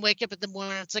 And then wake up in the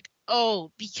morning and it's like,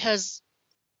 oh, because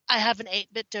I have an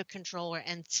 8-bit controller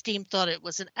and Steam thought it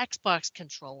was an Xbox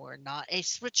controller, not a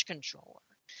Switch controller.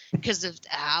 Because of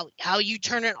how you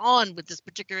turn it on with this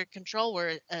particular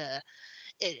controller,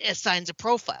 it assigns a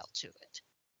profile to it.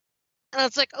 And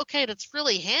it's like, okay, that's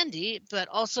really handy, but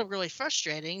also really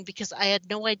frustrating because I had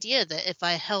no idea that if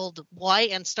I held Y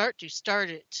and start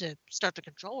the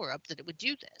controller up, that it would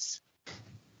do this.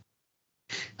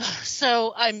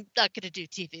 So I'm not going to do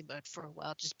TV mode for a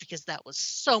while just because that was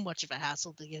so much of a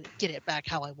hassle to get it back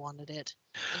how I wanted it.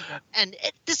 And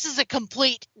this is a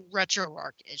complete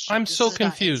RetroArch issue. I'm so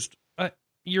confused.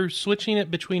 You're switching it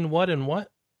between what and what?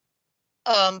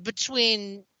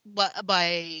 Between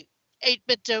my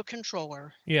 8-bit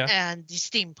controller and the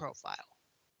Steam profile.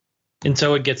 And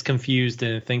so it gets confused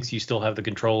and it thinks you still have the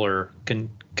controller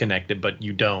connected, but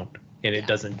you don't. And it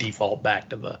doesn't default back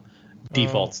to the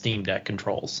default Steam Deck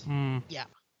controls. Yeah,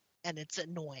 and it's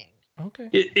annoying. Okay.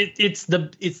 It's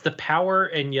the power,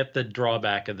 and yet the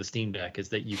drawback of the Steam Deck is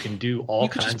that you can do all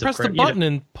kinds of... You can just press the button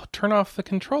and turn off the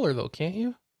controller, though, can't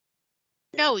you?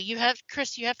 No, you have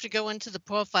to go into the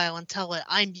profile and tell it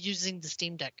I'm using the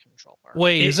Steam Deck controller.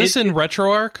 Wait, is this in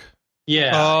RetroArch?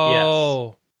 Yeah.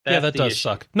 Oh. Yes. Yeah, that does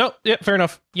suck. No, yeah, fair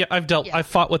enough. Yeah, I've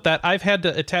fought with that. I've had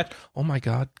to attach... Oh my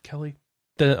God, Kelly.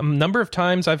 The number of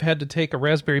times I've had to take a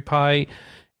Raspberry Pi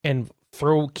and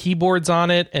throw keyboards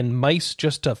on it and mice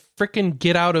just to frickin'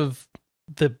 get out of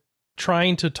the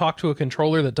trying to talk to a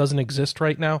controller that doesn't exist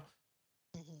right now.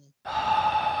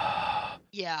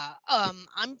 Yeah.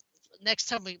 I'm next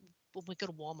time when we go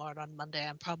to Walmart on Monday,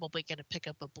 I'm probably going to pick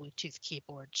up a Bluetooth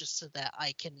keyboard just so that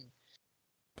I can.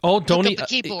 Don't hook up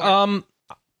the keyboard.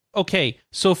 Okay,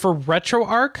 so for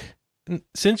RetroArch,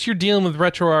 since you're dealing with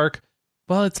RetroArch,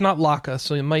 well, it's not Laka,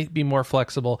 so it might be more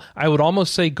flexible. I would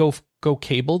almost say go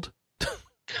cabled.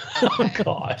 Oh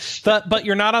gosh. But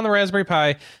you're not on the Raspberry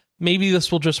Pi. Maybe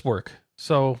this will just work.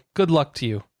 So good luck to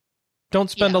you. Don't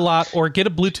spend a lot, or get a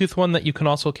Bluetooth one that you can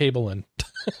also cable in.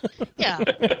 Yeah.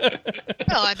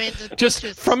 No, I mean, just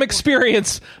from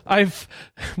experience,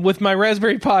 with my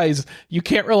Raspberry Pis, you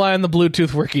can't rely on the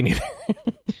Bluetooth working either.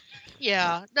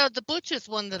 Yeah. No, the Bluetooth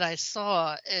one that I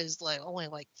saw is only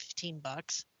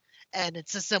 $15, and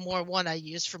it's a similar one I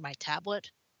use for my tablet.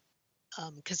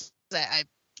 Because I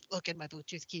look at my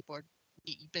Bluetooth keyboard,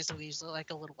 you basically use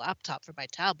like a little laptop for my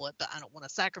tablet, but I don't want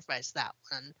to sacrifice that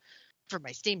one for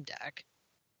my Steam Deck.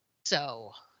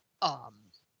 So,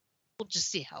 we'll just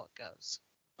see how it goes.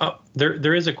 Oh,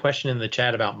 there is a question in the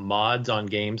chat about mods on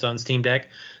games on Steam Deck.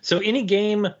 So any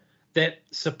game that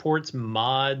supports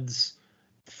mods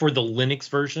for the Linux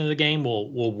version of the game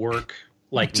will work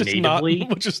natively.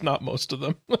 Which is not most of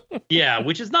them. Yeah,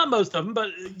 which is not most of them,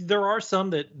 but there are some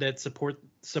that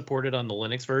support it on the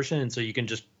Linux version, and so you can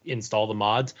just install the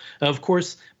mods. And of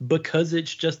course, because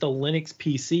it's just a Linux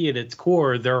PC at its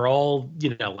core, they're all,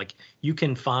 you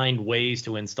can find ways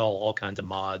to install all kinds of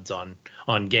mods on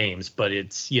games, but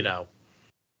it's,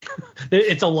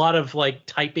 it's a lot of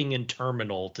typing in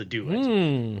terminal to do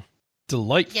it.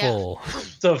 Delightful. Yeah.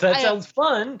 So if that sounds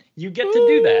fun, you get to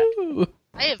do that.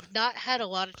 I have not had a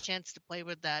lot of chance to play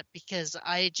with that because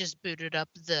I just booted up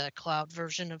the cloud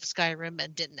version of Skyrim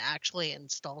and didn't actually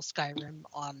install Skyrim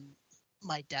on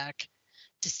my deck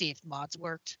to see if mods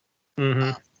worked.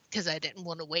 Because I didn't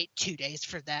want to wait 2 days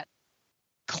for that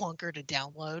clunker to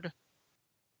download.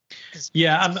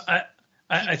 Yeah,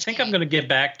 I think I'm going to get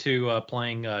back to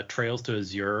playing Trails to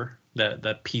Azure,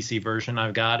 the PC version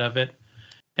I've got of it,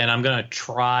 and I'm going to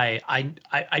try.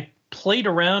 I played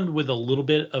around with a little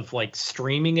bit of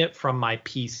streaming it from my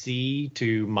PC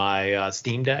to my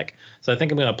Steam Deck. So I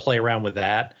think I'm going to play around with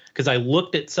that because I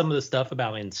looked at some of the stuff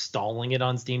about installing it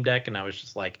on Steam Deck and I was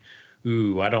just like,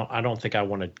 ooh, I don't think I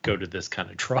want to go to this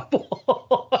kind of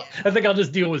trouble. I think I'll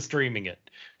just deal with streaming it.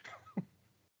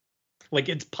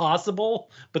 It's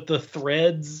possible, but the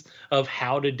threads of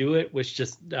how to do it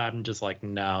was I'm just like,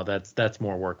 no, that's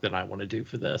more work than I want to do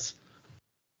for this.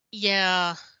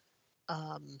 Yeah.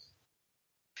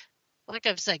 Like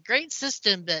I've said, great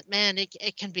system, but man,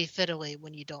 it can be fiddly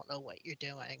when you don't know what you're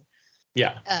doing.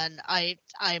 Yeah. And I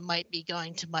might be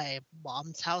going to my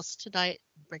mom's house tonight,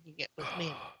 bringing it with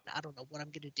me. I don't know what I'm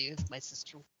going to do if my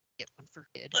sister will get one for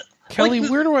kid. Kelly,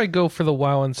 where do I go for the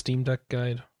WoW on Steam Deck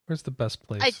guide? Where's the best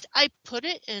place? I put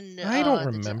it in... I don't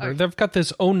remember. They've got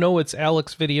this, oh no, it's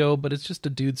Alex video, but it's just a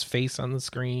dude's face on the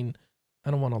screen.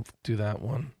 I don't want to do that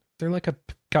one. They're like a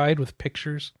guide with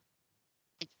pictures.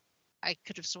 I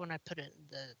could have sworn I put it in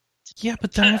the... Yeah,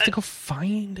 but then I have to go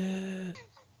find it.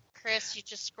 Chris, you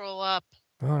just scroll up.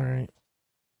 All right.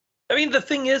 I mean, the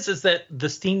thing is that the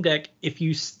Steam Deck, if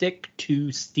you stick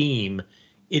to Steam,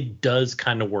 it does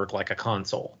kind of work like a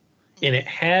console. And it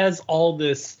has all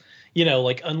this,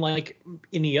 unlike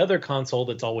any other console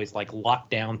that's always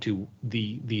locked down to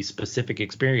the specific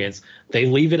experience, they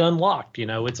leave it unlocked.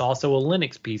 It's also a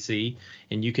Linux PC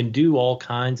and you can do all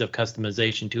kinds of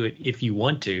customization to it if you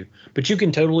want to, but you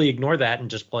can totally ignore that and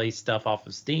just play stuff off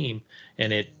of Steam.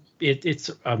 And it's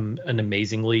an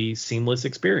amazingly seamless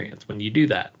experience when you do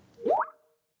that.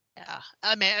 Yeah.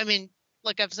 I mean,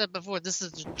 like I've said before, this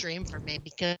is a dream for me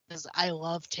because I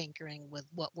love tinkering with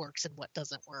what works and what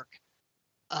doesn't work.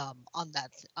 On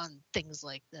things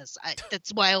like this,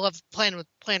 that's why I love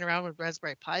playing around with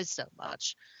Raspberry Pis so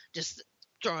much. Just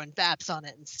throwing VAPs on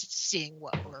it and seeing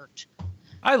what worked.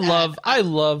 I love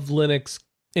Linux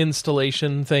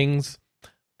installation things.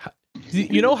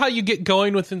 You know how you get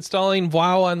going with installing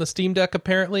WoW on the Steam Deck?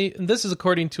 Apparently, and this is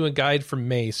according to a guide from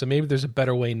May, so maybe there's a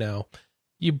better way now.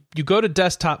 You go to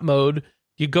desktop mode.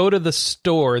 You go to the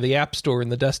store, the App Store in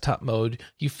the desktop mode,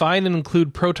 you find and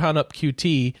include Proton Up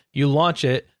Qt, you launch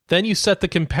it, then you set the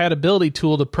compatibility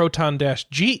tool to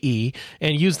Proton-GE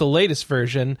and use the latest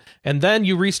version, and then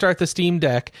you restart the Steam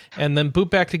Deck, and then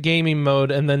boot back to gaming mode,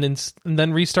 and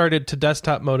then restart it to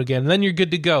desktop mode again, and then you're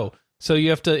good to go. So you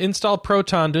have to install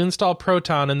Proton, and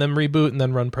then reboot, and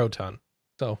then run Proton.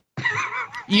 So...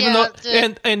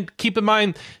 And keep in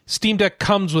mind, Steam Deck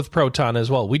comes with Proton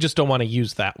as well. We just don't want to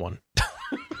use that one.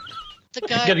 The You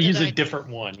guide got to use that a different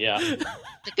one. Yeah.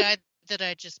 the guide that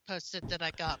I just posted that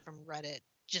I got from Reddit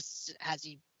just has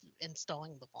you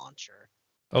installing the launcher.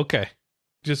 Okay.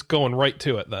 Just going right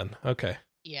to it then. Okay.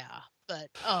 Yeah, but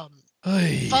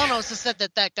Ay. Fawn also said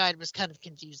that guide was kind of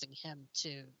confusing him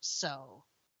too, so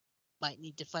might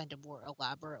need to find a more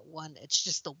elaborate one. It's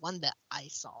just the one that I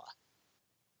saw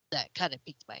that kind of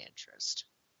piqued my interest.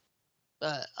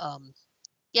 But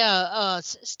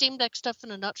Steam Deck stuff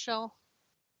in a nutshell.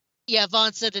 Yeah,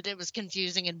 Vaughn said that it was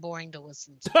confusing and boring to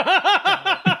listen to.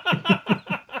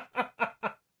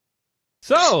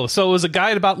 So it was a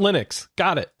guide about Linux.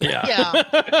 Got it. Yeah.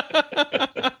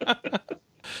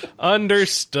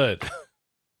 Understood.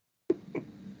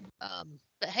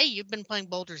 But hey, you've been playing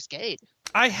Baldur's Gate.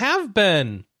 I have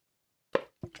been.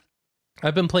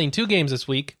 I've been playing 2 games this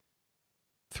week.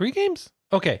 3 games?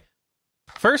 Okay.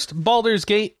 First, Baldur's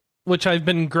Gate, which I've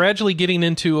been gradually getting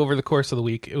into over the course of the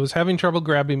week. It was having trouble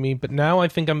grabbing me, but now I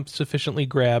think I'm sufficiently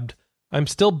grabbed. I'm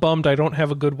still bummed I don't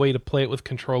have a good way to play it with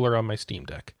controller on my Steam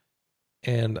Deck.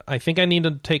 And I think I need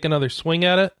to take another swing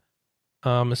at it,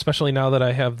 especially now that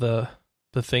I have the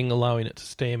thing allowing it to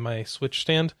stay in my Switch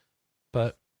stand.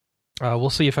 But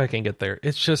we'll see if I can get there.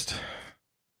 It's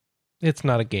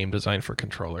not a game designed for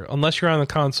controller, unless you're on the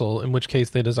console, in which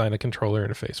case they designed a controller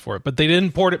interface for it. But they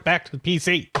didn't port it back to the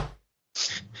PC.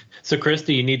 So, Chris,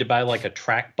 do you need to buy like a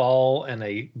trackball and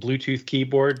a Bluetooth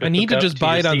keyboard? I need to just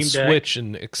buy it on Steam Deck? Switch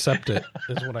and accept it,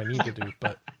 is what I need to do.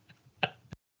 But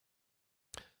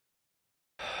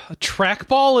a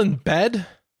trackball in bed?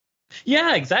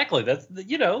 Yeah, exactly. That's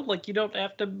you don't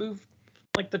have to move.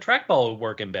 Like the trackball would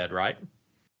work in bed, right?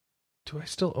 Do I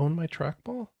still own my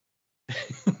trackball?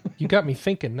 You got me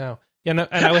thinking now. Yeah, no,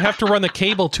 and I would have to run the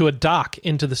cable to a dock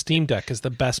into the Steam Deck is the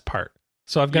best part.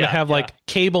 So I'm going to have like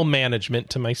cable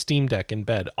management to my Steam Deck in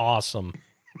bed. Awesome.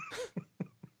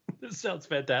 This sounds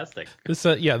fantastic. This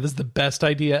is the best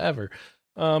idea ever.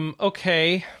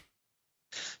 Okay.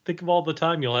 Think of all the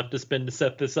time you'll have to spend to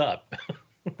set this up.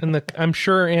 And I'm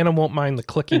sure Anna won't mind the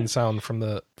clicking sound from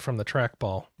the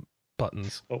trackball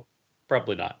buttons. Oh,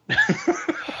 probably not.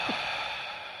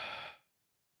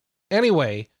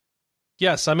 Anyway,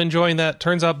 yes, I'm enjoying that.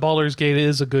 Turns out Baldur's Gate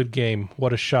is a good game.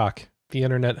 What a shock. The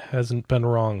internet hasn't been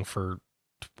wrong for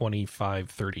 25,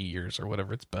 30 years or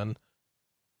whatever it's been.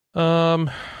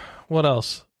 What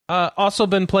else? Also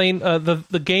been playing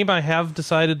the game I have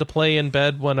decided to play in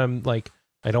bed when I'm like,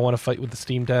 I don't want to fight with the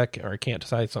Steam Deck or I can't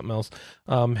decide something else,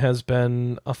 has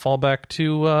been a fallback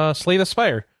to Slay the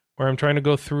Spire, where I'm trying to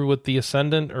go through with the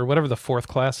Ascendant or whatever the 4th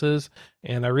class is,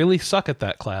 and I really suck at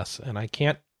that class, and I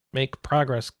can't make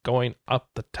progress going up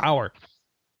the tower.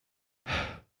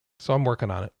 So I'm working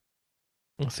on it.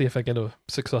 We'll see if I get a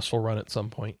successful run at some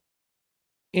point.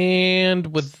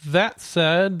 And with that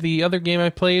said, the other game I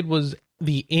played was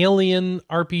the Alien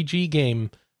RPG game,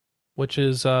 which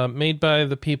is made by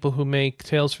the people who make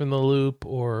Tales from the Loop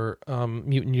or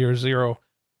Mutant Year Zero,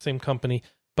 same company.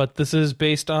 But this is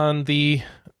based on the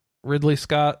Ridley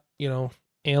Scott,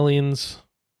 Aliens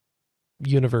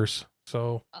universe.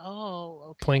 So,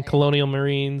 playing colonial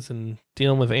marines and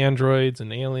dealing with androids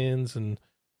and aliens and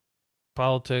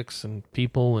politics and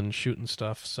people and shooting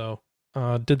stuff. So,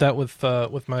 did that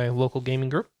with my local gaming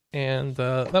group, and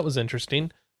that was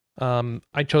interesting.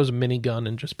 I chose a minigun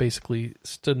and just basically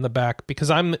stood in the back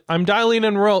because I'm dialing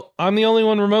in remote. I'm the only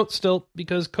one remote still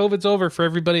because COVID's over for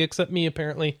everybody except me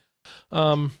apparently.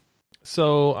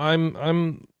 So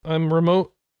I'm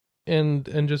remote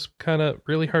and just kind of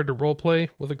really hard to role play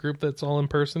with a group that's all in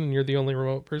person and you're the only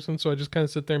remote person. So I just kind of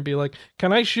sit there and be like,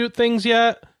 "Can I shoot things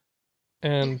yet?"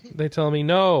 And they tell me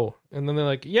no. And then they're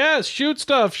like, "Yes, shoot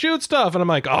stuff. And I'm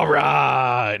like, "All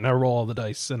right." And I roll all the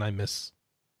dice and I miss.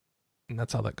 And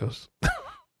that's how that goes.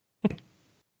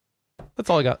 That's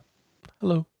all I got.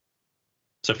 Hello.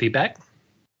 So feedback?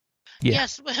 Yeah.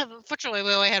 Yes, unfortunately,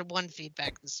 we only had one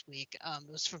feedback this week. It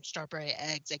was from Starberry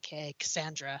Eggs, aka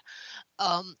Cassandra.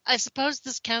 I suppose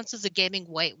this counts as a gaming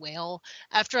white whale.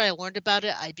 After I learned about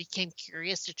it, I became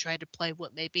curious to try to play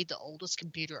what may be the oldest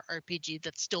computer RPG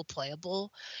that's still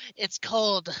playable. It's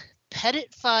called Petit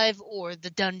 5 or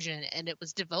The Dungeon, and it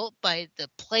was developed by the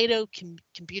Plato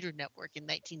Computer Network in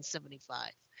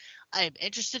 1975. I am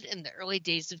interested in the early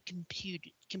days of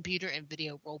computer and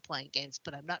video role-playing games,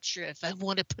 but I'm not sure if I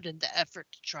want to put in the effort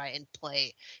to try and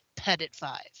play Petit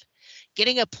 5.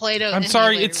 Getting a Plato... I'm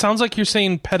sorry, it sounds like you're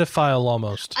saying pedophile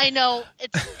almost. I know,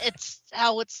 it's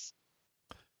how it's...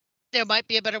 There might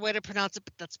be a better way to pronounce it,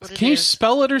 but that's what it is. Can you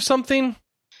spell it or something?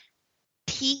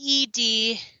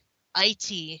 PEDIT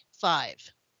 5.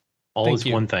 All is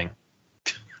one thing.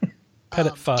 Pet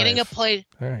at 5. Getting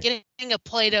a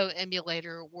Play-Doh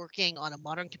emulator working on a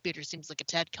modern computer seems like a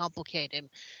tad complicated,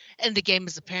 and the game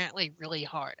is apparently really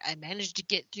hard. I managed to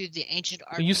get through the ancient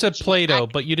RPG. You said Play-Doh,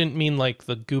 but you didn't mean like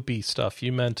the goopy stuff.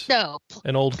 You meant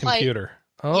an old computer.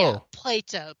 Oh, yeah,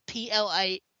 Plato,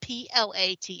 Plato.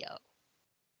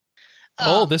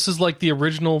 This is like the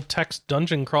original text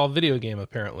dungeon crawl video game,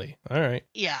 apparently. All right.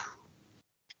 Yeah.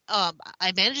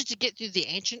 I managed to get through the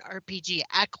ancient RPG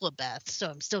Aklabeth, so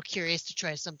I'm still curious to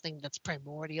try something that's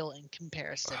primordial in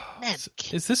comparison. Man,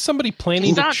 is this somebody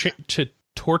planning to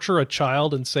torture a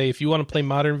child and say, if you want to play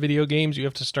modern video games, you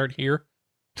have to start here?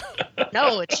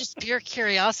 No, it's just pure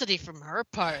curiosity from her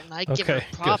part, and I give her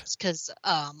props because,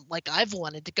 I've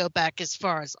wanted to go back as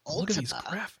far as Ultima. Look at these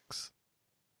graphics.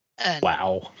 And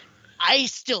wow. I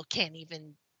still can't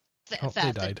even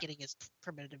fathom getting as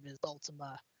primitive as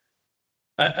Ultima.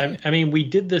 I mean, we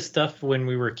did this stuff when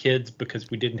we were kids because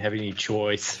we didn't have any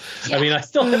choice. Yeah. I mean, I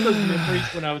still have those memories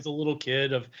when I was a little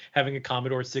kid of having a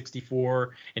Commodore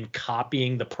 64 and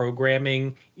copying the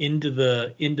programming into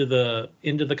the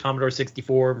Commodore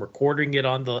 64 and recording it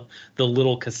on the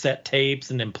little cassette tapes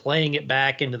and then playing it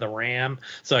back into the RAM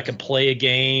so I could play a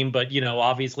game. But,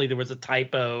 obviously there was a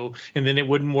typo and then it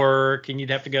wouldn't work and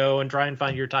you'd have to go and try and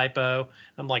find your typo.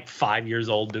 I'm like 5 years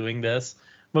old doing this.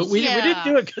 But we didn't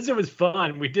do it because it was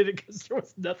fun. We did it because there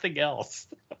was nothing else.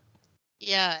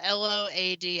 Yeah,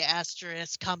 LOAD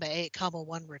asterisk comma 8 comma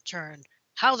 1 return.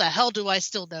 How the hell do I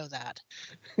still know that?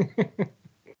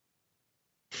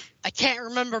 I can't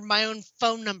remember my own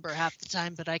phone number half the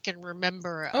time, but I can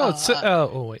remember.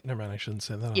 Wait, never mind. I shouldn't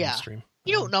say that on the stream.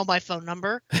 You don't know my phone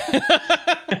number.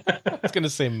 I was going to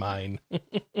say mine.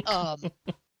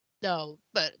 No,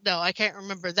 I can't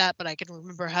remember that, but I can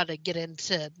remember how to get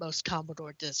into most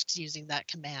Commodore disks using that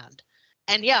command.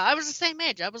 And yeah, I was the same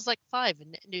age. I was like 5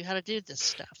 and knew how to do this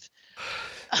stuff.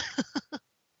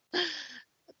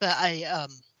 But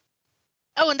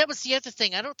and that was the other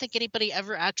thing. I don't think anybody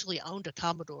ever actually owned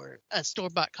a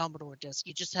store-bought Commodore disk.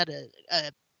 You just had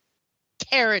a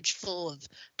carriage full of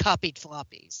copied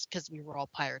floppies because we were all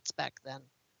pirates back then.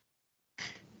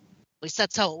 At least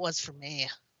that's how it was for me.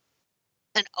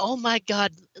 And oh my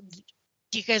God,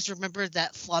 do you guys remember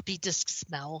that floppy disk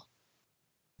smell?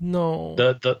 No.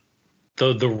 The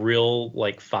real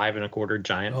 5 1/4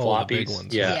 giant floppies. The big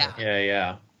ones.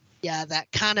 Yeah. Yeah,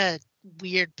 that kind of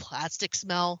weird plastic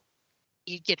smell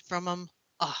you get from them.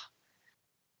 Oh.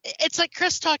 It's like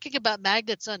Chris talking about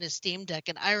magnets on his Steam Deck,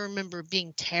 and I remember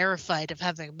being terrified of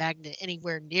having a magnet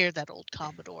anywhere near that old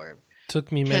Commodore. Took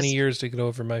me many years to get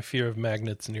over my fear of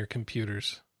magnets near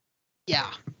computers.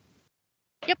 Yeah.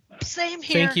 Yep, same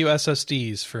here. Thank you,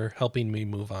 SSDs, for helping me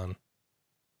move on.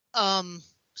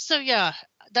 So yeah,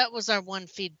 that was our one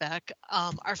feedback.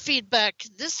 Our feedback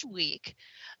this week,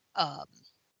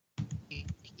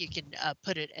 you can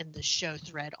put it in the show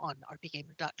thread on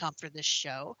rpgamer.com for this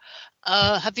show.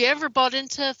 Have you ever bought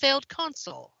into a failed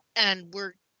console? And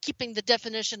we're keeping the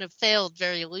definition of failed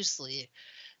very loosely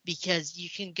because you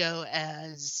can go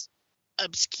as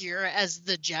obscure as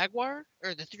the Jaguar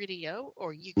or the 3DO,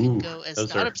 or you can go as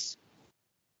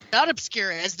not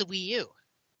obscure as the Wii U.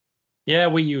 Yeah,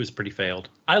 Wii U is pretty failed.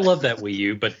 I love that Wii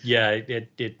U, but yeah,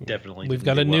 it definitely. We've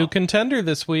got a new contender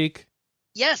this week.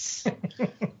 Yes,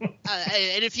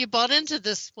 and if you bought into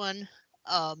this one,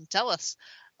 tell us.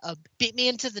 Beat me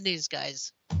into the news,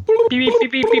 guys.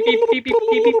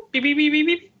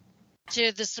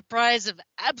 To the surprise of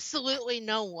absolutely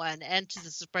no one, and to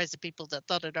the surprise of people that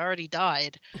thought it already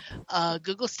died,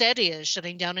 Google Stadia is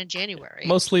shutting down in January.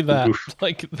 Mostly that.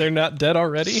 Like, they're not dead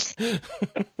already?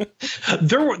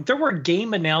 There were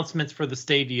game announcements for the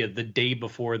Stadia the day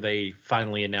before they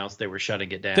finally announced they were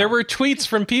shutting it down. There were tweets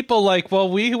from people like, well,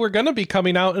 we were going to be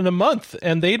coming out in a month,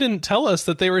 and they didn't tell us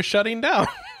that they were shutting down.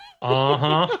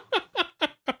 Uh-huh.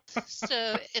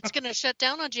 So it's going to shut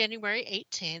down on January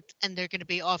 18th, and they're going to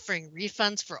be offering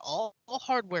refunds for all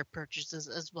hardware purchases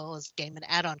as well as game and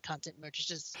add-on content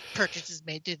purchases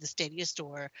made through the Stadia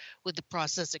store, with the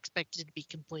process expected to be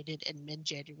completed in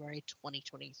mid-January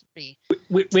 2023.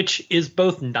 Which is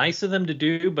both nice of them to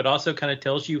do, but also kind of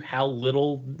tells you how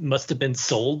little must have been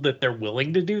sold that they're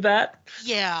willing to do that.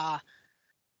 Yeah.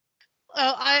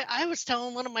 I was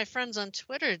telling one of my friends on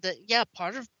Twitter that, yeah,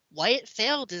 part of why it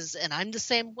failed is, and I'm the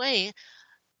same way,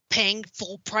 paying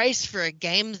full price for a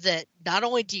game that not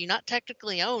only do you not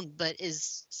technically own, but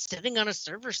is sitting on a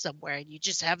server somewhere and you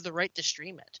just have the right to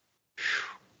stream it.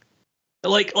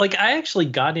 Like I actually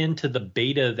got into the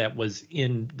beta that was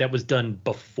done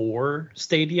before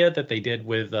Stadia that they did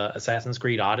with Assassin's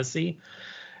Creed Odyssey,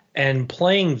 and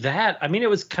playing that, I mean, it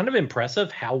was kind of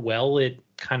impressive how well it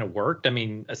kind of worked. I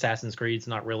mean, Assassin's Creed's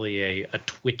not really a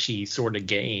twitchy sort of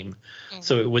game,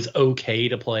 so it was okay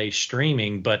to play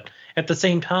streaming. But at the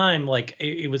same time, like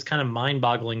it was kind of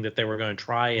mind-boggling that they were going to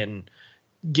try and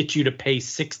get you to pay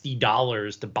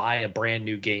 $60 to buy a brand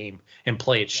new game and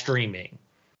play it streaming.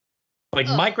 Like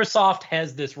Microsoft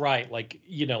has this right, like,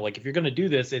 you know, like if you're going to do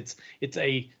this, it's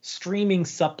a streaming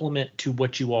supplement to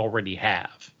what you already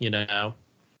have, you know.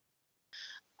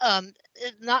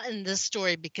 Not in this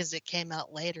story because it came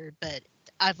out later, but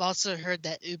I've also heard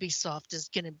that Ubisoft is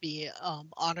going to be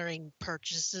honoring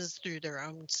purchases through their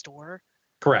own store.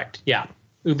 Correct. Yeah.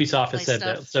 Ubisoft has said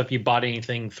that. So if you bought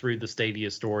anything through the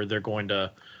Stadia store, they're going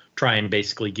to try and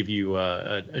basically give you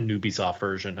an Ubisoft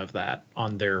version of that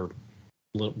on their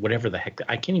whatever the heck.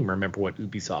 I can't even remember what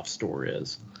Ubisoft store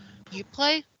is.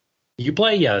 Uplay?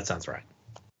 Uplay? Yeah, that sounds right.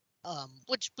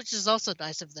 Which is also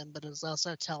nice of them, but is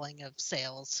also telling of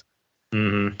sales.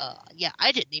 Mm-hmm. Yeah,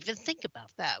 I didn't even think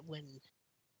about that when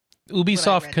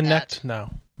Ubisoft Connect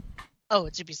now. Oh,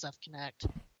 it's Ubisoft Connect.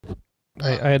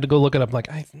 I had to go look it up. Like,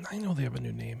 I know they have a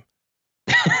new name.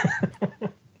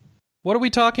 What are we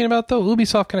talking about, though?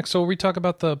 Ubisoft Connect. So we talk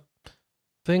about the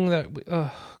thing that...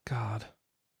 oh, God.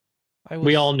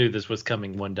 We all knew this was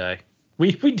coming one day.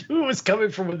 We knew it was coming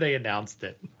from when they announced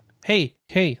it. Hey,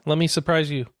 let me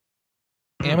surprise you.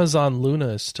 Amazon Luna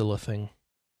is still a thing.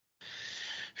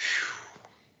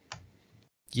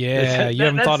 Yeah, you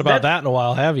haven't thought about that in a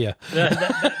while, have you?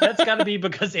 That's got to be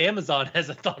because Amazon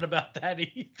hasn't thought about that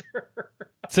either.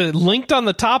 So linked on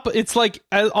the top, it's like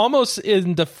almost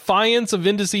in defiance of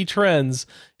industry trends.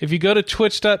 If you go to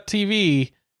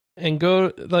twitch.tv and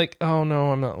go like, oh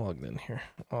no, I'm not logged in here.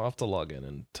 I'll have to log in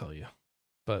and tell you.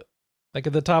 But like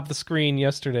at the top of the screen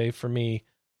yesterday for me,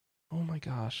 oh my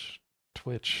gosh,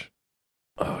 Twitch.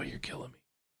 Oh, you're killing me.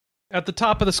 At the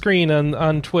top of the screen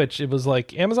on Twitch, it was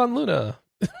like Amazon Luna.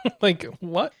 Like,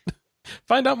 what?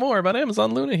 Find out more about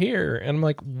Amazon Luna here. And I'm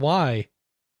like, why?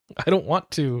 I don't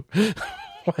want to.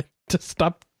 Just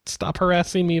stop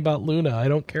harassing me about Luna. I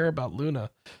don't care about Luna.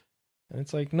 And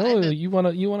it's like, no, you want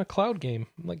a cloud game.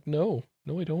 I'm like, no,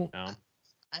 I don't. No.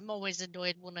 I'm always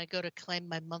annoyed when I go to claim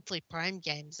my monthly Prime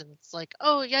games and it's like,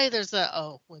 oh yeah, there's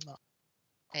Wimo.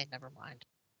 Hey, never mind.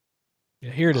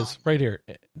 Yeah, here it is, right here.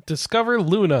 Discover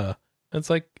Luna. And it's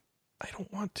like, I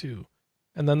don't want to.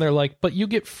 And then they're like, but you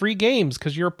get free games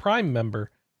because you're a Prime member.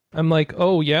 I'm like,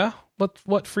 oh yeah?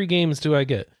 What free games do I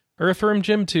get? Earthworm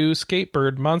Jim 2,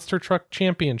 Skatebird, Monster Truck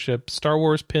Championship, Star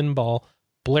Wars Pinball,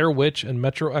 Blair Witch, and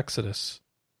Metro Exodus.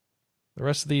 The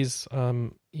rest of these,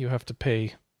 you have to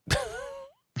pay.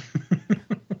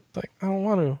 Like, I don't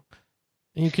want to.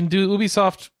 And you can do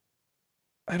Ubisoft.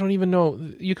 I don't even know.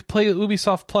 You could play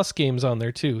Ubisoft Plus games on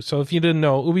there too. So if you didn't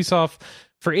know, Ubisoft,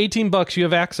 for $18, you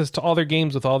have access to all their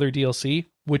games with all their DLC,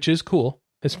 which is cool.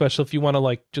 Especially if you want to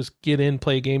like just get in,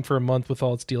 play a game for a month with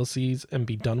all its DLCs and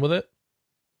be done with it.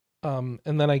 And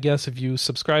then I guess if you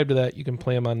subscribe to that, you can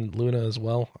play them on Luna as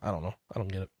well. I don't know. I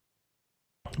don't get it.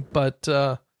 But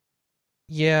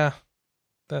yeah,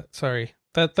 that's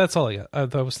all I got.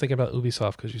 I was thinking about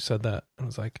Ubisoft because you said that. I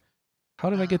was like, how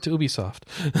did I get to Ubisoft?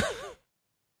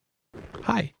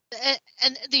 Hi.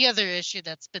 And the other issue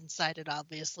that's been cited,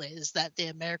 obviously, is that the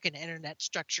American internet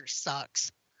structure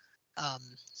sucks.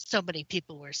 So many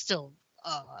people are still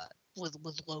with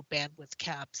low bandwidth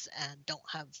caps and don't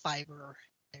have fiber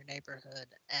in their neighborhood.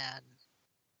 And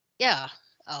yeah,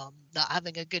 not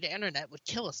having a good internet would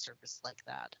kill a service like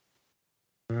that.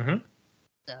 Mm-hmm.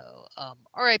 So,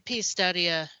 RIP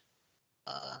Stadia.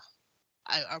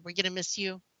 Are we gonna miss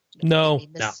you? No.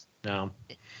 No.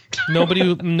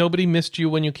 Nobody missed you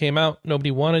when you came out.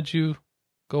 Nobody wanted you.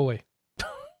 Go away.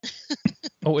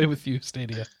 Away with you,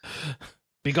 Stadia.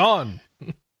 Be gone.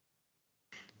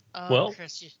 Well,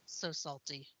 Chris, you're so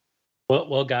salty.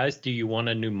 Well, guys, do you want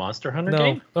a new Monster Hunter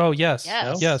game? Oh, yes.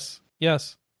 Yes.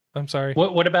 Yes. I'm sorry.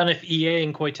 What about if EA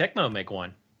and Koei Tecmo make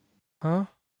one? Huh?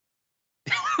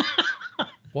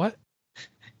 What?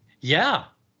 Yeah.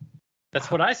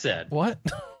 That's what I said. What?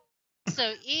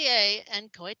 So EA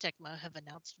and Koei Tecmo have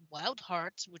announced Wild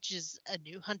Hearts, which is a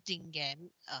new hunting game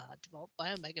developed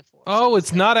by Omega Force. Oh,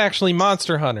 it's not actually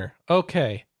Monster Hunter.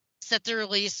 Okay. Set to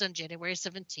release on January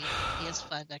 17th,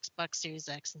 PS5, Xbox Series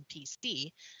X, and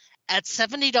PC at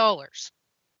 $70.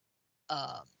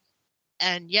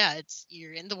 And yeah,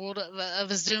 you're in the world of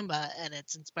Azuma, and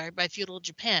it's inspired by feudal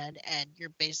Japan, and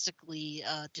you're basically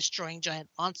destroying giant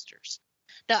monsters.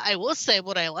 Now, I will say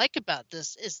what I like about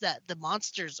this is that the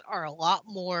monsters are a lot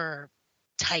more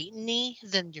Titan-y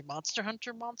than your Monster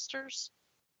Hunter monsters.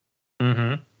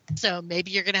 Mm-hmm. So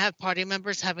maybe you're going to have party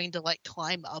members having to like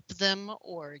climb up them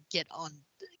or get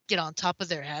get on top of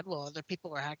their head while other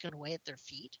people are hacking away at their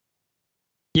feet.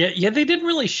 Yeah, they didn't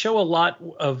really show a lot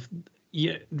of.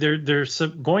 Yeah, there's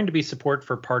going to be support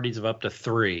for parties of up to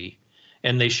 3,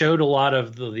 and they showed a lot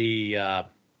of the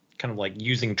kind of like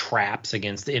using traps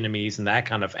against enemies and that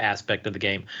kind of aspect of the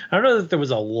game. I don't know that there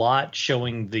was a lot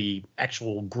showing the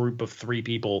actual group of 3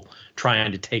 people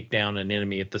trying to take down an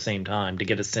enemy at the same time to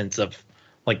get a sense of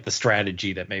like the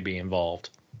strategy that may be involved.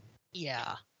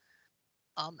 Yeah.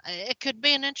 It could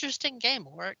be an interesting game,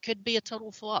 or it could be a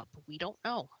total flop. We don't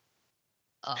know.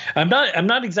 I'm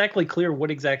not exactly clear what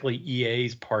exactly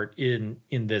EA's part in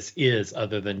this is,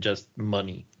 other than just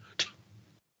money.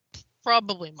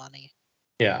 Probably money.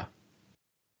 Yeah.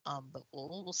 But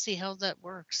we'll see how that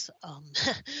works.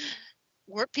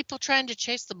 Weren't people trying to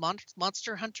chase the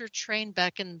Monster Hunter train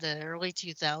back in the early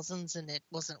 2000s and it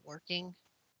wasn't working?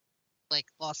 Like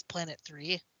Lost Planet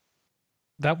 3?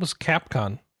 That was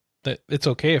Capcom. That it's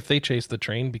okay if they chase the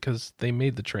train because they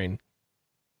made the train.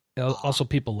 Also,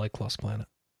 people like Lost Planet.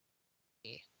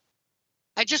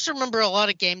 I just remember a lot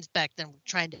of games back then were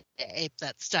trying to ape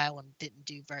that style and didn't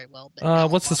do very well. But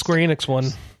what's the Square Enix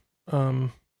one?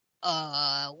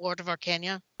 Lord of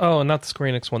Arcania. Oh, not the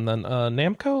Square Enix one then.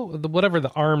 Namco? Whatever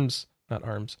the ARMS, not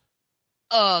ARMS.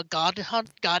 God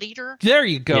Eater. There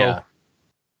you go. Yeah.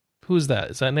 Who's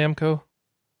that? Is that Namco?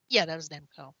 Yeah, that was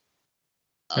Namco.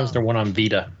 That was their one on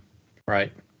Vita,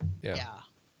 right? Yeah.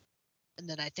 And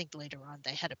then I think later on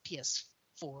they had a PS4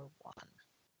 one.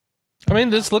 I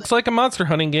mean, this looks like a monster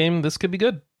hunting game. This could be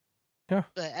good. Yeah.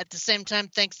 But at the same time,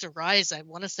 thanks to Rise, I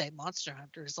want to say Monster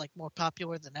Hunter is like more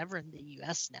popular than ever in the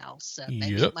US now. So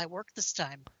maybe it might work this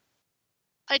time.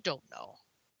 I don't know.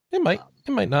 It might.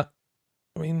 It might not.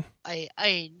 I mean,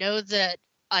 I know that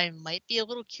I might be a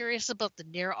little curious about the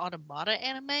Nier Automata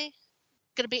anime. Going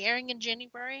to be airing in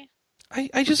January.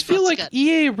 I just feel like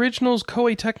EA Originals,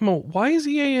 Koei Tecmo. Why is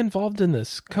EA involved in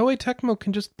this? Koei Tecmo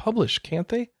can just publish, can't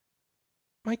they?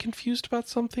 Am I confused about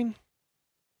something?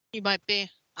 You might be.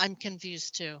 I'm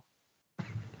confused too. All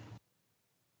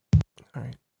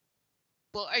right.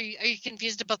 Well, are you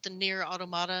confused about the Nier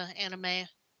Automata anime?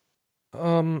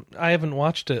 I haven't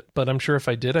watched it, but I'm sure if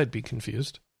I did, I'd be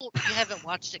confused. Well, you haven't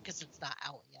watched it because it's not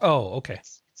out yet. Oh, okay.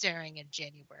 It's airing in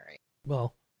January.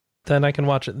 Well, then I can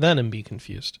watch it then and be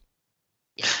confused.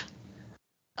 Yeah.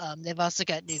 They've also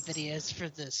got new videos for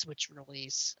the Switch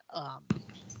release.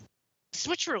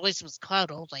 Switch release was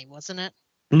cloud only, wasn't it?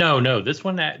 No. This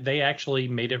one, they actually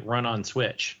made it run on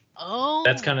Switch. Oh,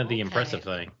 that's kind of the impressive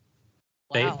thing.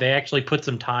 Wow. They actually put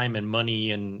some time and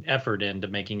money and effort into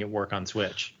making it work on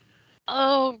Switch.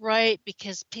 Oh, right,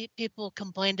 because people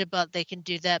complained about they can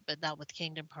do that, but not with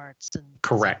Kingdom Hearts. And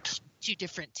correct. Two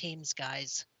different teams,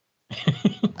 guys.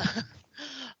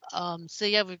 So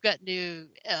yeah, we've got new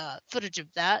footage of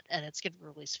that, and it's going to be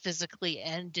released physically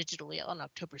and digitally on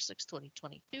October 6,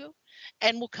 2022,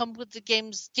 and will come with the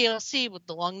game's DLC with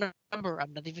the long number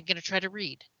I'm not even going to try to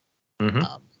read,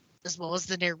 as well as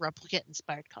the Nier Replicant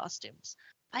inspired costumes.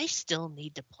 I still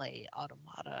need to play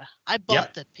Automata. I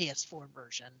bought the PS4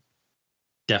 version.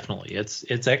 Definitely, it's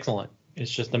excellent.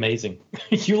 It's just amazing.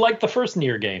 You like the first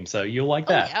Nier game, so you'll like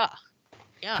that. Yeah.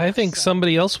 Yeah, I think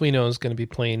somebody else we know is going to be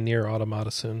playing Nier Automata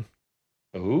soon.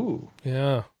 Ooh.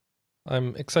 Yeah.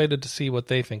 I'm excited to see what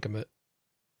they think of it.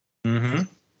 Mm-hmm.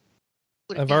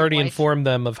 I've already informed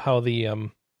them of how the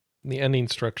ending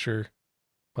structure,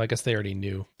 well, I guess they already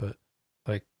knew, but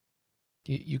like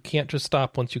you can't just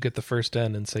stop once you get the first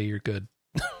end and say you're good.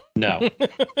 No.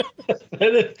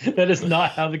 that is not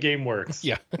how the game works.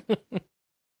 Yeah.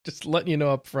 Just letting you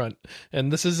know up front.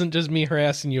 And this isn't just me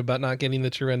harassing you about not getting the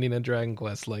true ending in Dragon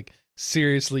Quest. Like,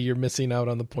 seriously, you're missing out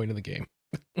on the point of the game.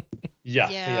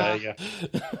 Yeah.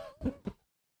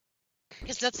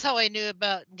 Because that's how I knew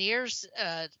about Nier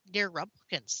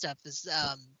Replicant stuff, is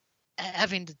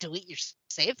having to delete your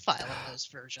save file in those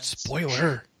versions.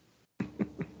 Spoiler!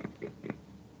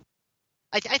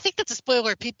 I think that's a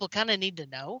spoiler people kind of need to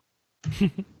know.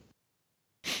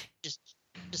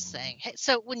 Just saying. Hey,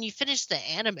 so when you finish the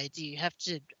anime, do you have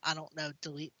to, I don't know,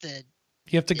 delete the...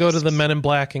 You have to go to the Men in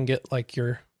Black and get, like,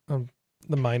 your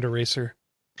the mind eraser.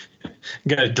 You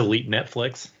gotta delete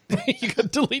Netflix. You gotta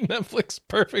delete Netflix.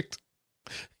 Perfect.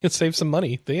 You can save some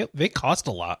money. They cost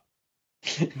a lot.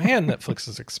 Man, Netflix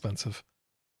is expensive.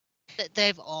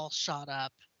 They've all shot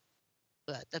up.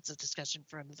 But that's a discussion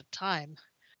for another time.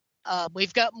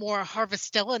 We've got more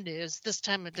Harvestella news. This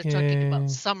time they're talking about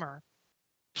summer.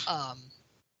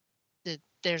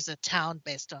 There's a town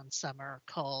based on summer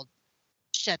called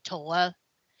Shatola.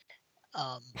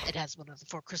 It has one of the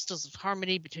 4 crystals of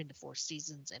harmony between the 4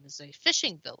 seasons and is a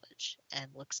fishing village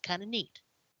and looks kind of neat.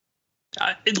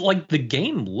 Like the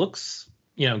game looks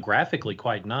graphically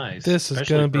quite nice. This is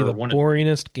especially going to be for the one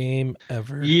boringest game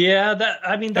ever. Yeah, that's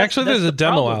Actually, there's the a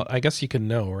demo problem. out. I guess you can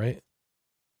know, right?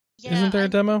 Yeah, Isn't there a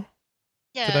demo?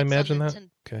 Yeah, Did I it's on imagine that?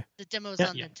 Okay. The demo's Yeah.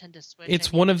 on Nintendo Switch.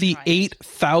 It's I one need of to the try it.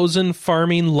 8,000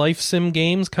 farming life sim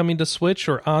games coming to Switch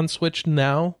or on Switch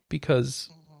now because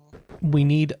Mhm. we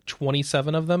need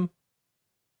 27 of them.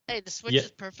 Hey, the Switch Yeah.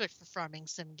 is perfect for farming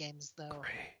sim games, though.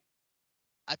 Great.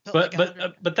 I put But like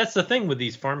 100. but that's the thing with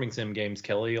these farming sim games,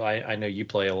 Kelly. I know you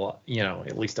play a lot,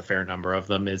 at least a fair number of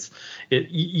them.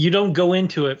 You don't go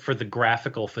into it for the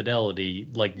graphical fidelity.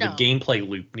 Like No. the gameplay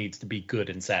loop needs to be good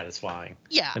and satisfying.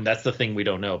 Yeah. And that's the thing we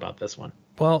don't know about this one.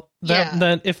 Well, Yeah.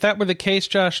 then if that were the case,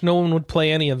 Josh, no one would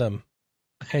play any of them.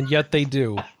 And yet they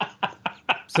do.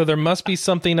 So there must be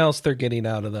something else they're getting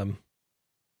out of them.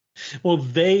 Well,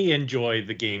 they enjoy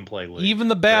the gameplay loop. Even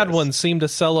the bad Chris. ones seem to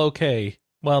sell okay.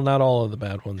 Well, not all of the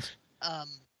bad ones.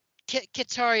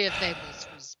 Kitaria Fables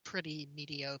was pretty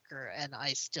mediocre, and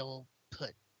I still put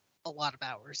a lot of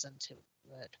hours into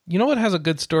it. You know what has a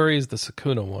good story is the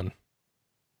Sakuna one.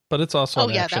 But it's also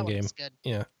an that action game. one's good.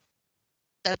 Yeah.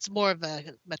 That's more of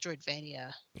a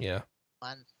Metroidvania Yeah.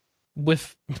 one.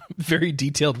 With very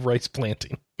detailed rice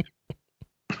planting.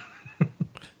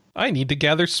 I need to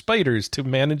gather spiders to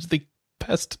manage the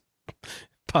pest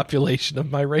population of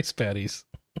my rice paddies.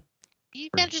 You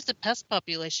managed the pest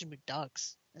population with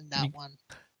ducks in that one.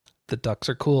 The ducks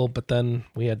are cool, but then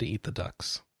we had to eat the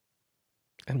ducks.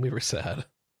 And we were sad.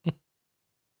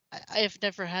 I have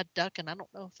never had duck, and I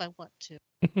don't know if I want to.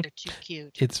 They're too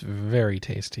cute. It's very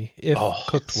tasty. If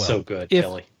cooked well. So good, if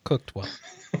Kelly. cooked well.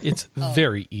 It's Oh.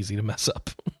 very easy to mess up.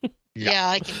 Yeah,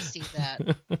 I can see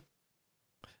that.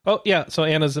 Oh, yeah. So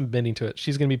Anna's admitting to it.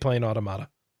 She's going to be playing Automata.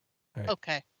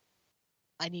 Okay.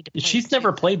 I need to play She's it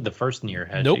never too. played the first Nier,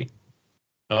 has Nope. she?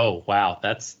 Oh, wow.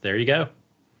 There you go.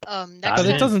 Next But Awesome.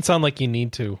 it doesn't sound like you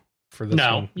need to for this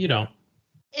No, one. you don't.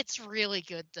 It's really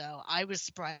good, though. I was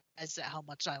surprised at how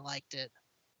much I liked it.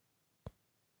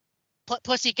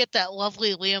 Plus, you get that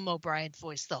lovely Liam O'Brien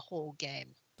voice the whole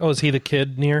game. Oh, is he the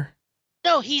kid near?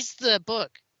 No, he's the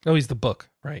book. Oh, he's the book,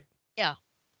 right?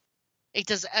 He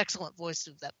does an excellent voice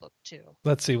of that book, too.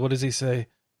 Let's see. What does he say?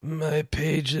 My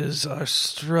pages are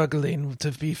struggling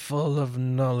to be full of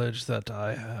knowledge that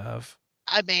I have.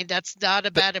 I mean, that's not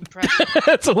a bad impression.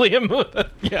 That's a Liam.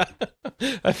 Yeah.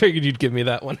 I figured you'd give me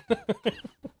that one.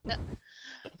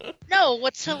 No,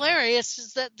 what's hilarious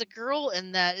is that the girl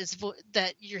in that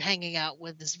that you're hanging out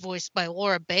with is voiced by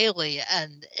Laura Bailey,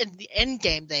 and in the end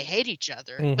game they hate each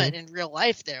other, Mhm. but in real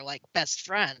life they're like best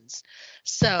friends.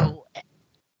 So,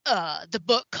 the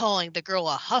book calling the girl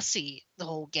a hussy the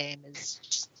whole game is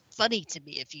just funny to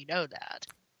me if you know that.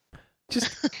 Just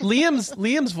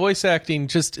Liam's voice acting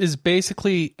just is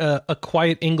basically a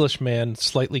quiet Englishman,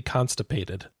 slightly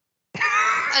constipated.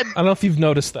 I don't know if you've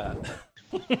noticed that.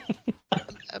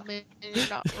 I mean, you're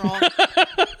not wrong.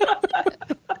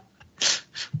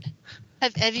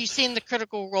 Have you seen the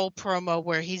Critical Role promo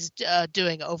where he's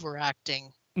doing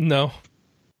overacting? No,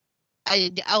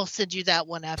 I'll send you that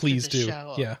one after please the do.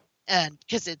 show. Yeah. And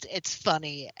because it's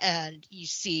funny, and you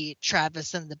see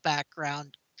Travis in the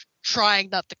background trying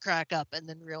not to crack up, and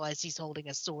then realize he's holding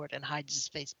a sword and hides his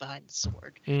face behind the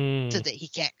sword Mm. so that he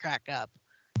can't crack up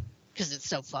because it's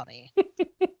so funny.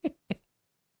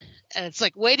 And it's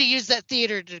like, way to use that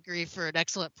theater degree for an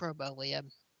excellent promo, Liam.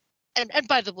 And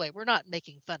by the way, we're not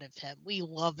making fun of him. We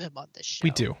love him on this show.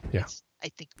 We do. Yeah. I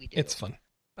think we do. It's fun.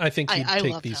 I think he'd I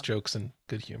take love these him. jokes in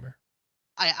good humor.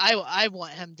 I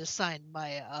want him to sign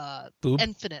my Boob?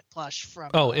 Infinite plush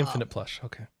from. Oh, Infinite Plush.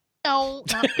 Okay. No,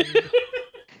 not Boob.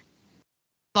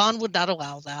 Vaughn would not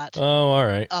allow that. Oh, all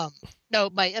right. No,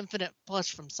 my Infinite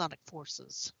plush from Sonic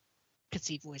Forces, because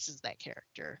he voices that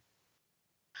character.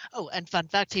 Oh, and fun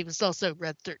fact, he was also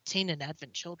Red 13 in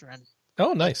Advent Children.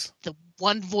 Oh, nice. The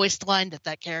one voiced line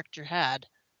that character had.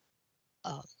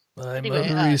 I'm Anyway,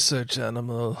 a research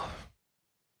animal.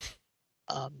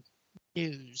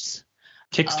 News.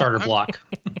 Kickstarter I'm- block.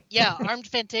 Yeah, Armed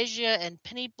Fantasia and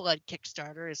Penny Blood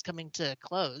Kickstarter is coming to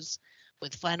close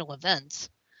with final events.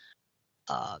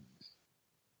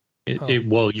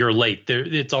 Well, you're late.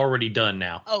 It's already done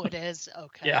now. Oh, it is?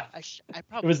 Okay. Yeah. I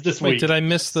probably It was this Wait, week. did I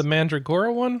miss the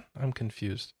Mandragora one? I'm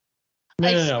confused.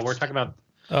 No. We're talking about.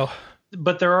 Oh,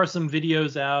 But there are some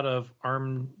videos out of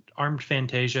Armed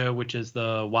Fantasia, which is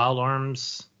the Wild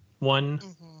Arms one,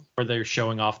 Mhm. where they're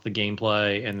showing off the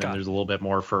gameplay, and then Got it. there's a little bit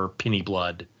more for Penny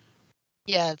Blood.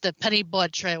 Yeah, the Penny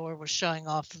Blood trailer was showing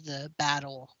off the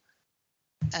battle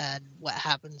and what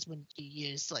happens when you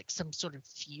use like some sort of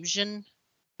fusion.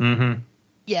 Mm-hmm.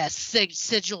 Yes,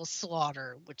 Sigil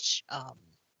Slaughter, which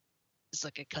is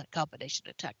like a combination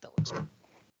attack that looks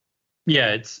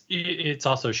Yeah, it's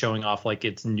also showing off like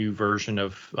its new version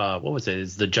of what was it?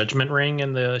 Is the Judgment Ring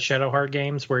in the Shadowheart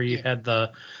games where you had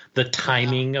the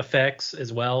timing effects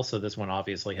as well. So this one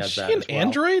obviously has Is she that an as well.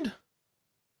 android?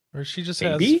 Or she just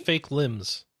has Maybe? fake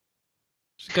limbs?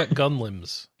 She's got gun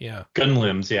limbs. Yeah. Gun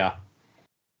limbs, yeah.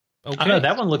 Okay. I know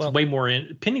that one looks way more.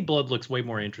 Penny Blood looks way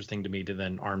more interesting to me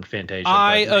than Armed Fantasia.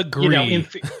 I agree. You know,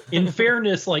 in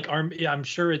fairness, like I'm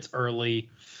sure it's early,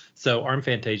 so Armed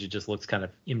Fantasia just looks kind of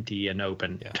empty and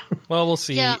open. Yeah. Well, we'll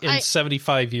see Yeah, in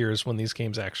 75 years when these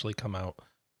games actually come out.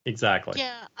 Exactly.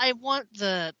 Yeah, I want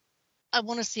to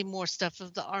see more stuff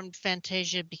of the Armed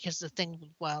Fantasia, because the thing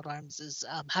with Wild Arms is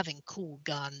having cool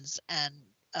guns and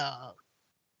a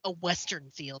Western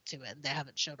feel to it. And they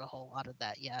haven't showed a whole lot of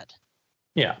that yet.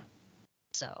 Yeah.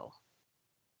 So,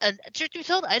 and truth be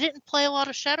told, I didn't play a lot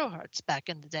of Shadow Hearts back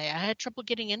in the day. I had trouble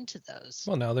getting into those.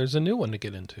 Well, now there's a new one to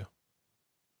get into.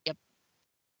 Yep.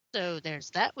 So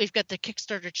there's that. We've got the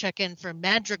Kickstarter check-in for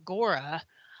Mandragora.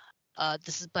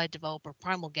 This is by developer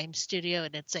Primal Game Studio,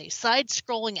 and it's a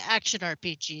side-scrolling action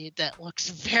RPG that looks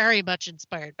very much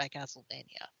inspired by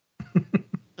Castlevania.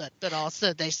 but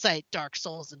also they cite Dark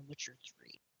Souls and Witcher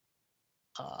 3.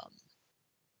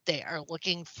 They are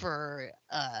looking for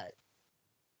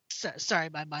sorry,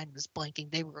 my mind was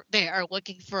blanking. They are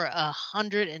looking for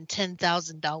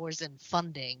 $110,000 in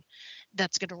funding.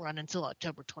 That's going to run until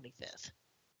October 25th.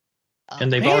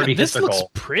 And they've already hit this their looks goal.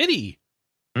 pretty.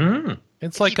 Mm.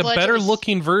 It's like a better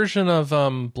looking version of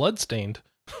Bloodstained.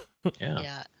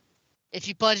 Yeah. If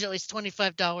you pledge at least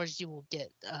 $25, you will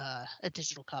get a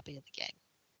digital copy of the game.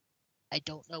 I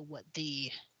don't know what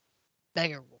the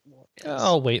mega reward is.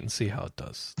 I'll wait and see how it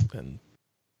does and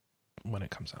when it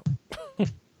comes out.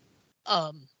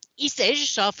 East Asia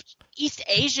Soft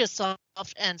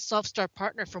and Softstar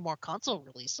partner for more console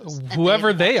releases.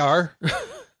 Whoever they are.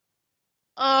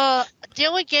 The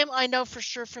only game I know for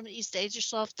sure from East Asia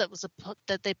Soft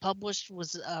that they published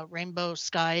was Rainbow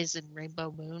Skies and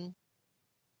Rainbow Moon.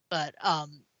 But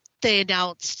they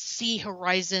announced Sea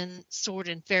Horizon, Sword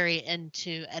and Fairy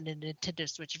N2, and a Nintendo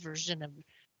Switch version of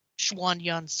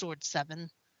Xuanyan Sword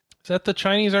 7. Is that the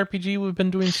Chinese RPG we've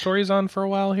been doing stories on for a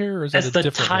while here? Or is That's that a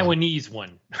the different Taiwanese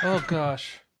one. Oh,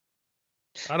 gosh.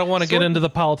 I don't want to get into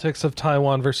the politics of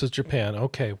Taiwan versus Japan.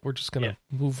 Okay, we're just going to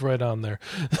move right on there.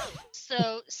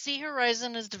 So, Sea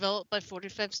Horizon is developed by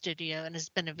 45 Studio and has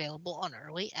been available on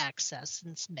early access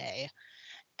since May.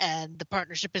 And the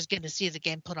partnership is going to see the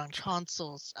game put on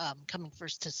consoles, coming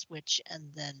first to Switch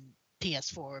and then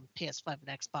PS4 and PS5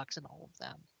 and Xbox and all of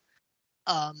them.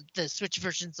 The Switch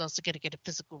version is also going to get a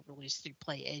physical release through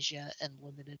Play Asia and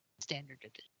limited standard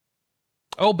edition.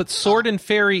 Oh, but Sword and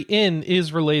Fairy Inn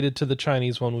is related to the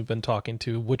Chinese one we've been talking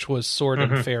to, which was Sword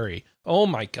and Fairy. Oh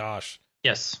my gosh.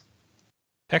 Yes.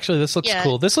 Actually, this looks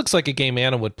cool. This looks like a game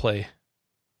Anna would play.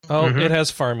 Oh, it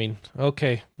has farming.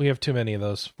 Okay, we have too many of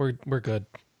those. We're good.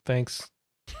 Thanks.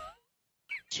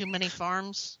 Too many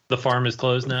farms? The farm is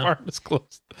closed now? The farm is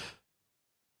closed.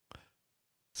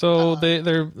 So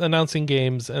they're announcing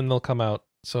games and they'll come out.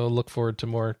 So look forward to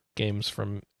more games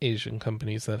from Asian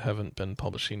companies that haven't been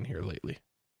publishing here lately.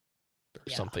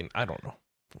 Or something. I don't know.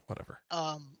 Whatever.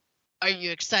 Are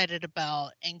you excited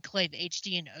about Enclave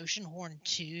HD and Oceanhorn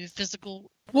 2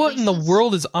 physical What in the releases?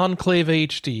 world is Enclave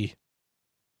HD?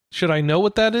 Should I know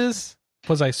what that is?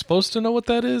 Was I supposed to know what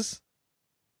that is?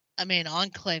 I mean,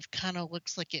 Enclave kind of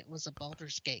looks like it was a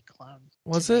Baldur's Gate clone.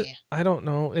 Was it? I don't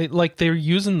know. Like they're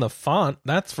using the font,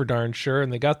 that's for darn sure,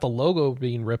 and they got the logo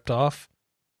being ripped off.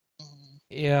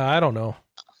 Yeah, I don't know.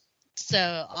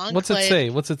 So, Enclave... What's it say?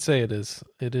 What's it say it is?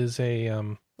 It is a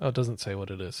oh, it doesn't say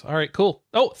what it is. All right, cool.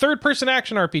 Oh, third-person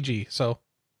action RPG. So,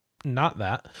 not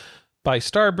that. By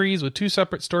Starbreeze with 2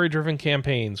 separate story-driven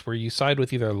campaigns where you side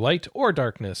with either light or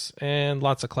darkness, and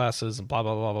lots of classes and blah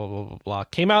blah blah blah blah blah blah.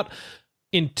 Came out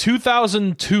in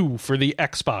 2002 for the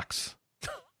Xbox.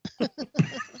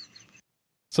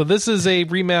 So this is a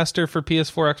remaster for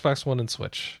PS4, Xbox One, and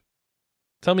Switch.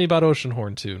 Tell me about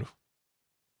Oceanhorn 2.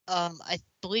 I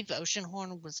believe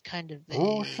Oceanhorn was kind of a...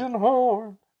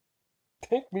 Oceanhorn,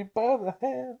 take me by the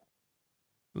hand.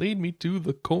 Lead me to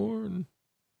the corn.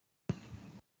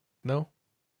 No?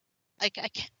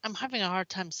 I'm having a hard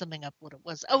time summing up what it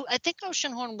was. Oh, I think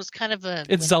Oceanhorn was kind of a...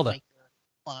 It's Zelda.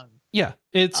 Clone. Yeah,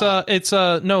 it's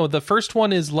no, the first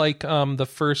one is like the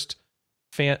first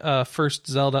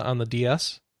Zelda on the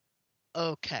DS.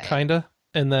 Okay. Kinda.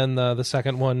 And then the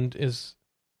second one is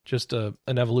just an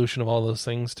evolution of all those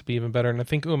things to be even better. And I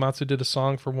think Uematsu did a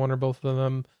song for one or both of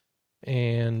them.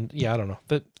 And yeah, I don't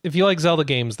know. If you like Zelda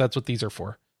games, that's what these are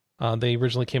for. They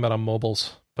originally came out on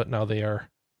mobiles, but now they are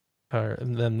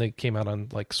and then they came out on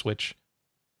like Switch.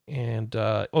 And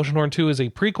Oceanhorn 2 is a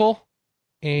prequel.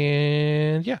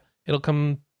 And yeah, it'll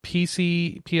come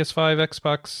PC, PS5,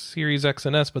 Xbox Series X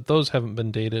and S, but those haven't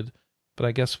been dated. But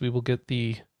I guess we will get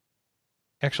the...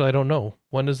 Actually, I don't know.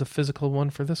 When does the physical one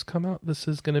for this come out? This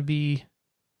is going to be...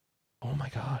 Oh my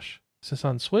gosh. Is this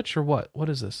on Switch or what? What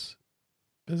is this?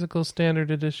 Physical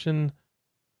Standard Edition.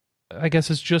 I guess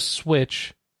it's just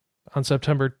Switch. On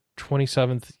September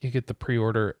 27th, you get the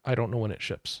pre-order. I don't know when it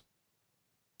ships.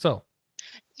 So.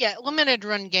 Yeah, limited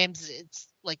run games, it's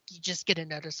like you just get a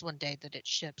notice one day that it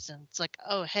ships, and it's like,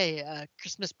 oh, hey, a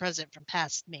Christmas present from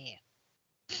past me.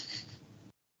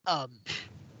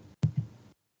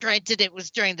 Granted, it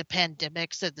was during the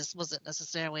pandemic, so this wasn't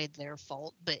necessarily their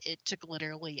fault, but it took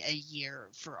literally a year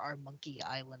for our Monkey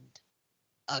Island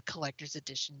collector's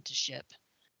edition to ship.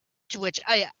 To which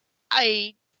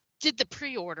I did the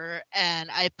pre-order,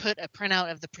 and I put a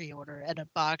printout of the pre-order in a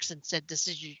box and said, this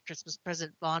is your Christmas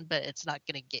present, Vaughn, but it's not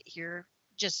going to get here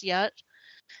just yet.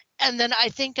 And then I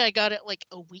think I got it like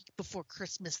a week before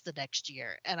Christmas the next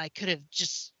year, and I could have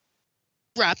just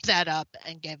wrapped that up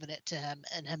and given it to him,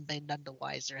 and him being none the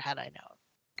wiser had I known.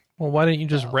 Well, why didn't you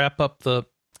just wrap up the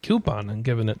coupon and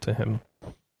given it to him?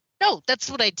 No,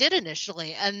 that's what I did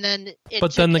initially, and then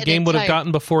But then the game would have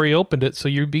gotten before he opened it, so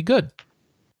you'd be good.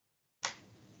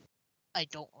 I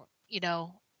don't,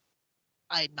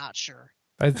 I'm not sure.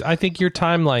 I think your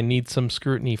timeline needs some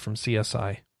scrutiny from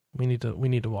CSI. We need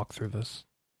to walk through this,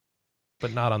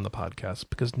 but not on the podcast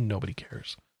because nobody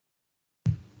cares.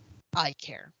 I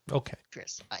care. Okay,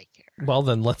 Chris, I care. Well,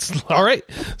 then all right.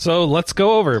 So let's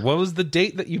go over. What was the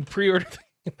date that you pre-ordered?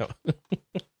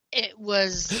 It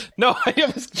was... No, I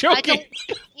was joking.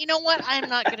 You know what? I'm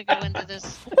not going to go into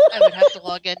this. I would have to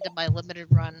log into my limited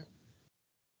run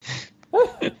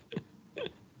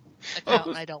account,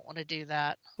 and I don't want to do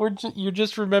that. You're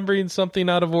just remembering something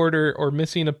out of order or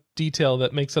missing a detail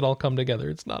that makes it all come together.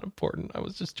 It's not important. I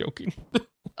was just joking.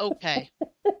 Okay.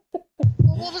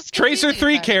 Well, Tracer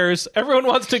 3 cares. Everyone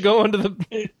wants to go into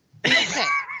the... Okay.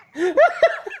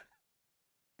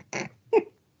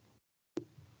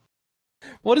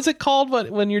 What is it called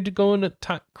when you're going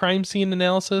to crime scene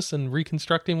analysis and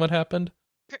reconstructing what happened?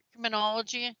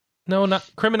 Criminology? No, not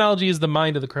criminology is the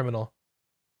mind of the criminal.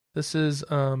 This is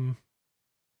crime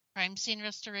scene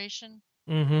restoration.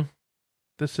 Mm-hmm.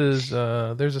 This is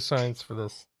there's a science for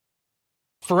this.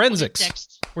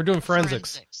 Forensics. We're doing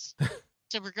forensics.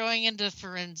 So we're going into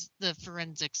the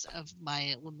forensics of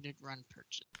my limited run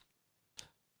purchase.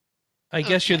 I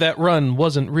guess that run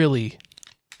wasn't really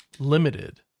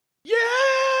limited. Yeah.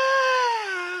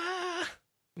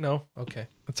 No. Okay.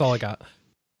 That's all I got.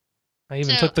 I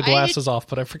even took the glasses off,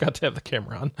 but I forgot to have the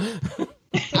camera on.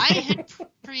 I had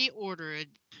pre-ordered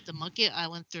the Monkey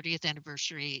Island 30th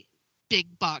Anniversary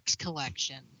Big Box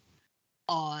Collection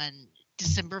on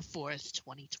December 4th,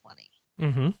 2020.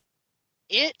 Mm-hmm.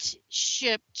 It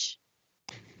shipped...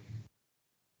 I'm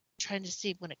trying to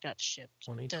see when it got shipped.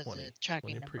 2020. The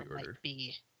tracking number might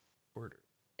be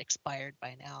expired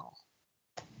by now.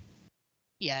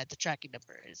 Yeah, the tracking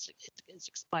number is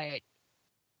expired.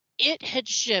 It had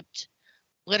shipped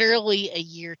literally a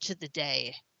year to the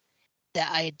day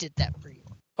that I did that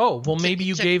pre-order. Oh, well, maybe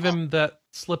you gave him that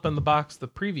slip in the box the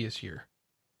previous year.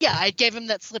 Yeah, I gave him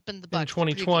that slip in the box in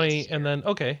 2020, and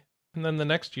then the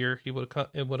next year it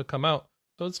would have come out,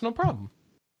 so it's no problem.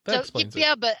 That explains it.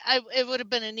 Yeah, but it would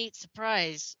have been a neat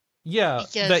surprise. Yeah,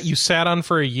 that you sat on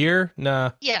for a year.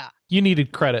 Nah. Yeah, you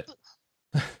needed credit.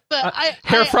 But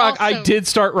Hairfrog, I did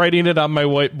start writing it on my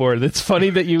whiteboard. It's funny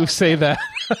that you say that.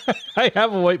 I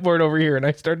have a whiteboard over here, and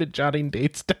I started jotting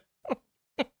dates down.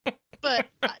 But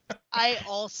I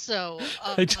also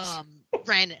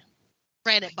ran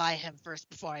it by him first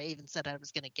before I even said I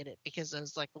was going to get it, because I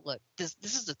was like, look, this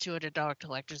is a $200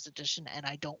 collector's edition, and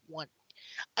I don't want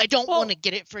to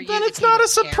get it for you. Then it's not a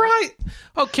surprise.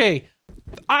 Okay.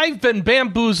 I've been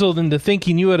bamboozled into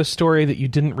thinking you had a story that you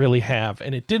didn't really have,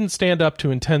 and it didn't stand up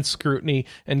to intense scrutiny,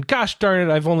 and gosh darn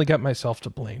it, I've only got myself to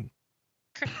blame.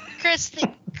 Chris,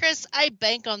 I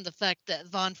bank on the fact that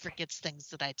Vaughn forgets things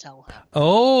that I tell him.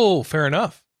 Oh, fair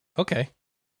enough. Okay.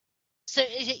 So,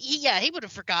 he would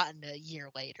have forgotten a year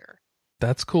later.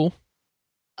 That's cool.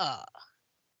 But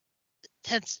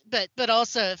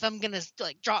also, if I'm gonna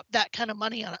drop that kind of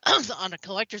money on a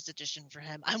collector's edition for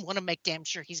him, I want to make damn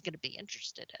sure he's gonna be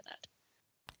interested in it.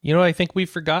 You know what I think we've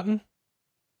forgotten?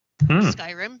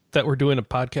 Skyrim. That we're doing a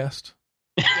podcast.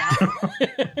 Yeah.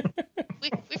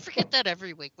 we forget that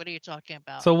every week. What are you talking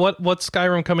about? So what's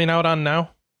Skyrim coming out on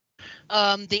now?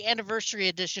 The anniversary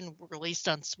edition released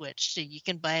on Switch, so you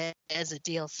can buy it as a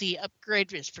DLC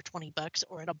upgrade is for $20,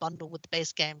 or in a bundle with the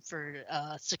base game for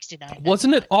 $69.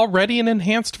 Wasn't it already an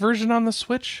enhanced version on the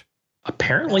Switch?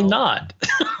 Apparently No. not.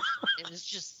 It was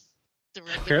just the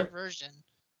regular version.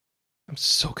 I'm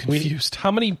so confused.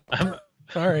 How many?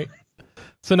 All right.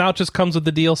 So now it just comes with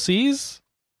the DLCs?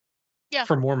 Yeah.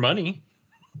 For more money.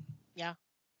 Yeah.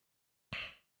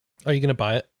 Are you going to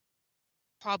buy it?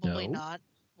 Probably No. not.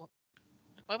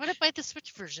 Why would I buy the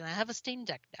Switch version? I have a Steam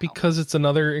Deck now. Because it's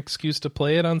another excuse to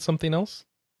play it on something else?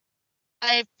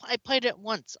 I played it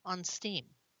once on Steam.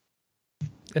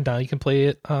 And now you can play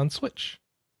it on Switch.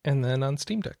 And then on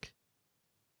Steam Deck.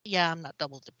 Yeah, I'm not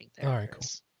double dipping there. All right, cool.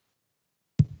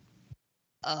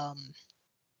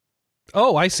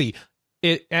 Oh, I see.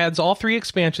 It adds all 3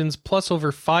 expansions plus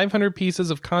over 500 pieces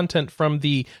of content from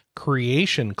the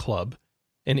Creation Club,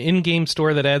 an in-game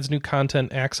store that adds new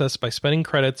content accessed by spending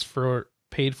credits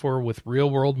paid for with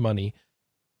real-world money.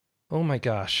 Oh my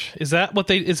gosh. Is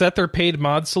that their paid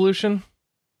mod solution?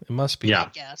 It must be. Yeah. I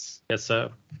guess. Guess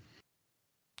so.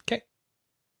 Okay.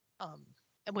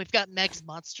 And we've got Meg's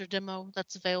monster demo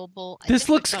that's available. This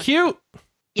looks cute.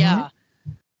 Yeah.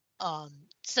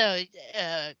 So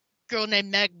a girl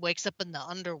named Meg wakes up in the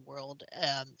underworld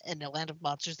in a land of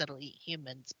monsters that'll eat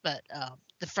humans, but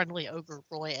the friendly ogre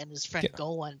Roy and his friend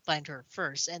Golan find her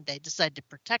first, and they decide to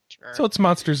protect her. So it's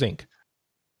Monsters, Inc.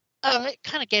 It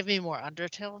kind of gave me more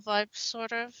Undertale vibes,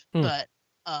 sort of, but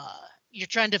you're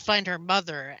trying to find her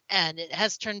mother, and it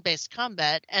has turn-based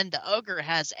combat, and the ogre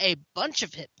has a bunch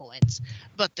of hit points,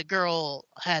 but the girl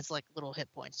has like little hit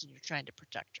points, and you're trying to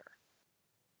protect her.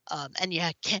 And you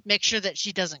can't make sure that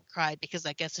she doesn't cry, because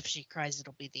I guess if she cries,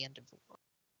 it'll be the end of the world.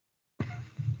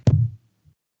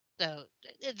 So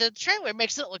the trailer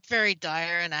makes it look very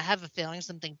dire, and I have a feeling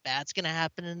something bad's going to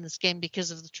happen in this game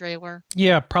because of the trailer.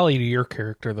 Yeah, probably to your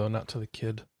character, though, not to the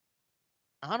kid.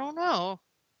 I don't know.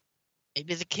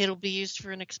 Maybe the kid will be used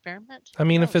for an experiment. I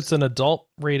mean, if it's an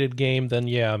adult-rated game, then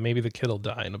yeah, maybe the kid will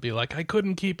die, and it'll be like, I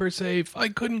couldn't keep her safe,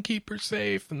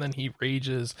 and then he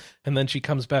rages, and then she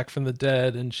comes back from the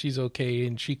dead, and she's okay,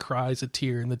 and she cries a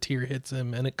tear, and the tear hits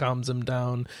him, and it calms him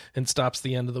down, and stops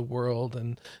the end of the world,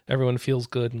 and everyone feels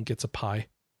good and gets a pie.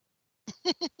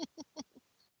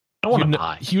 I want a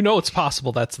pie. You know it's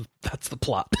possible. That's the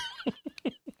plot.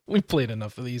 We've played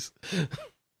enough of these.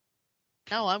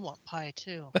 No, I want pie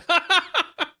too.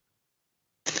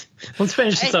 Let's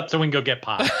finish this up so we can go get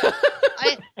pie.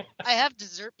 I have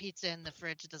dessert pizza in the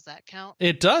fridge. Does that count?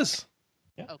 It does.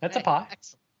 Yeah, Okay. that's a pie.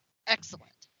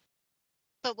 Excellent.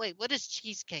 But wait, what is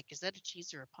cheesecake? Is that a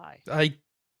cheese or a pie?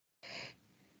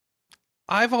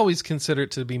 I've always considered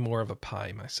it to be more of a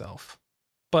pie myself,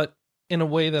 but in a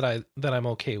way that I'm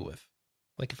okay with.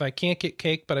 Like if I can't get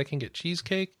cake, but I can get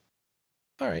cheesecake,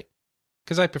 all right,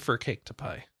 because I prefer cake to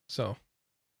pie. So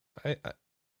I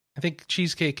think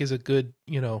cheesecake is a good,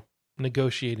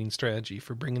 negotiating strategy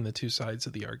for bringing the two sides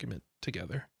of the argument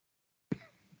together.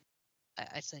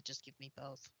 I say just give me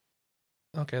both.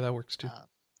 Okay, that works too.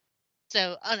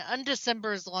 So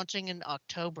Undecember is launching in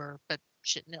October, but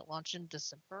shouldn't it launch in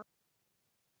December?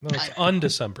 No, it's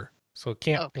Undecember, so it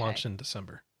can't Okay. launch in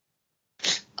December.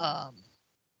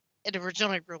 It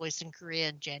originally released in Korea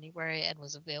in January and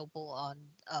was available on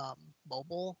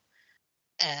mobile.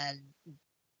 And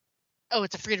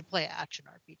it's a free-to-play action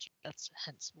RPG. That's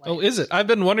hence why. Oh, is it? I've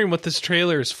been wondering what this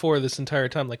trailer is for this entire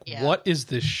time. Like, What is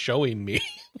this showing me?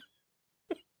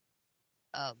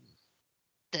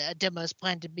 The demo is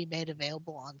planned to be made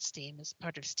available on Steam as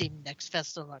part of Steam Next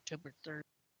Fest on October 3rd.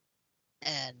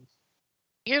 And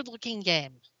weird-looking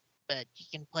game, but you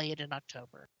can play it in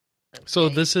October. So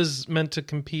this is meant to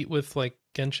compete with, like,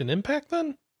 Genshin Impact,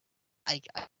 then? I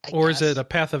or guess. is it a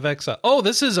Path of Exile? Oh,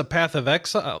 this is a Path of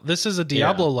Exile. This is a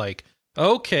Diablo-like.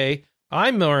 Okay,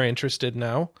 I'm more interested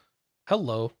now.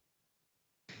 Hello.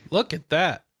 Look at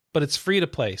that. But it's free to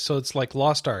play, so it's like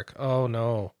Lost Ark. Oh,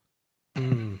 no.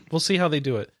 We'll see how they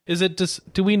do it. Is it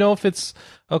just... Do we know if it's...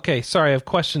 Okay, sorry, I have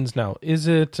questions now. Is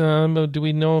it... do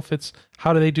we know if it's...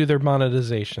 How do they do their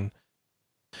monetization?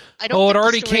 I don't it think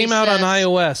already the story came out on says-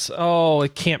 iOS. Oh,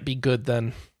 it can't be good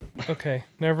then. Okay,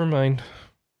 never mind.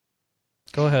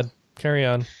 Go ahead. Carry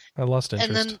on. I lost interest.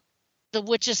 And then the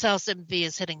Witch's House MV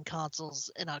is hitting consoles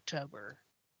in October.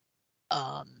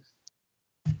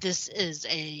 This is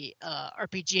a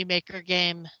RPG Maker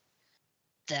game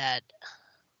that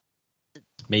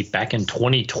Made back in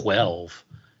 2012,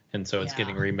 and so it's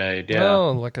getting remade. Yeah.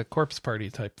 Oh, like a corpse party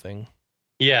type thing.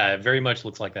 Yeah, it very much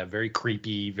looks like that. Very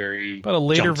creepy, very But a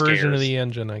later jump version of scares. the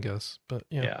engine, I guess. But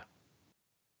yeah. Yeah.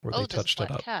 Where they there's touched a it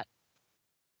black up. cat.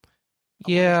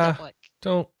 Yeah. Black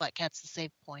Don't. Black Cat's the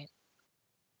save point.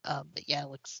 But yeah, it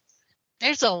looks.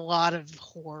 There's a lot of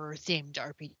horror themed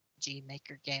RPG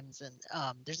Maker games, and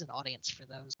there's an audience for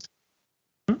those.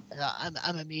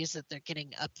 I'm amused that they're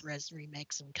getting up-res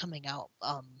remakes and coming out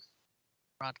on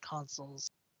consoles.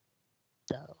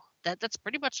 So that's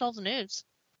pretty much all the news.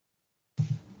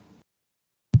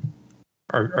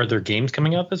 Are there games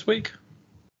coming out this week?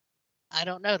 I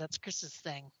don't know. That's Chris's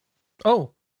thing.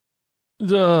 Oh.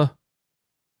 Uh-oh.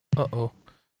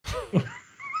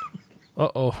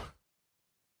 Uh-oh.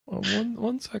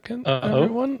 One second.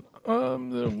 Everyone.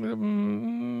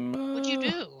 What'd you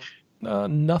do?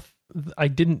 Nothing. I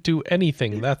didn't do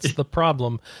anything. That's the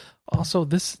problem. Also,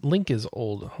 this link is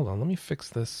old. Hold on. Let me fix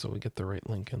this so we get the right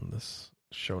link in this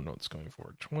show notes going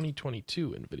forward.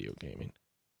 2022 in video gaming.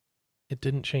 It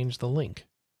didn't change the link.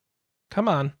 Come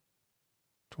on.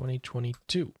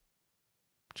 2022.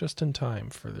 Just in time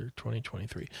for the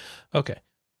 2023. Okay.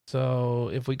 So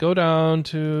if we go down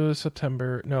to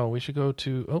September, no, we should go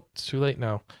to, oh, it's too late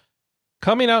now.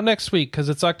 Coming out next week, because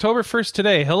it's October 1st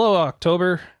today. Hello,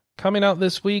 October. Coming out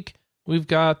this week, we've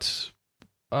got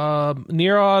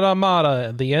Nier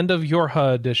Automata, the End of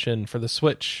Yorha edition for the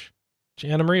Switch, which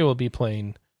Anna Marie will be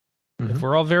playing. Mm-hmm. If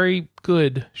we're all very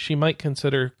good, she might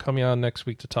consider coming on next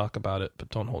week to talk about it, but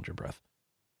don't hold your breath.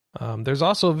 There's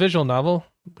also a visual novel.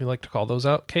 We like to call those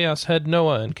out. Chaos Head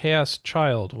Noah and Chaos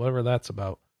Child, whatever that's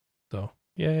about. So,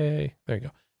 yay. There you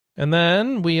go. And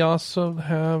then we also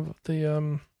have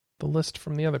the list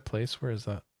from the other place. Where is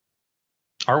that?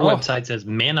 Our website says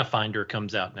Mana Finder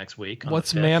comes out next week.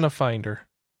 What's Mana Finder?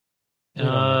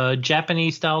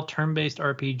 Japanese-style turn-based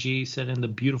RPG set in the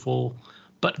beautiful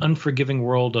but unforgiving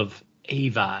world of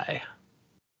Avi.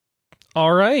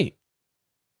 All right.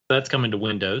 That's coming to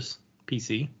Windows,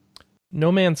 PC.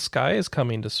 No Man's Sky is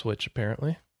coming to Switch,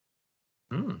 apparently.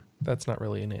 Mm. That's not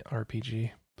really an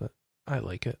RPG, but I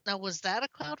like it. Now, was that a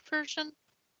cloud version?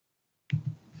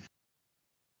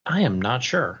 I am not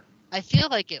sure. I feel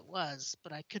like it was,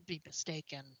 but I could be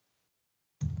mistaken.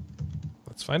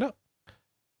 Let's find out.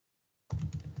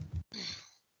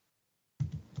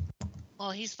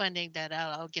 While he's finding that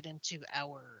out, I'll get into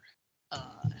our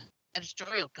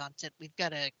editorial content. We've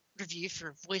got a review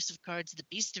for Voice of Cards, The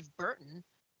Beast of Burden,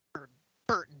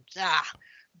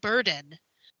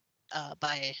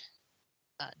 by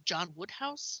John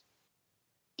Woodhouse.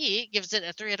 He gives it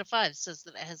a 3 out of 5, says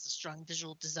that it has a strong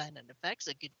visual design and effects,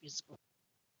 a good musical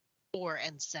score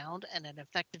and sound, and an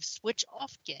effective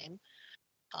switch-off game.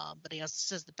 But he also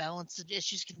says the balance of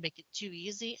issues can make it too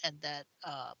easy, and that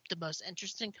the most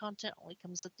interesting content only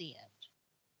comes at the end.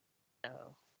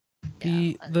 So,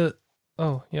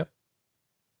 yep.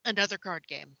 Another card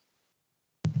game.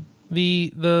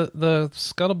 The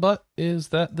scuttlebutt is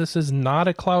that this is not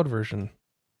a cloud version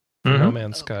of Mm-hmm. No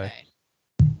Man's Sky,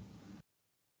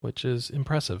 which is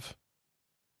impressive.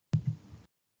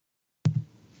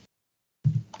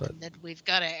 But And then we've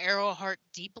got an Arrowheart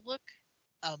Deep Look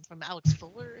from Alex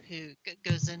Fuller, who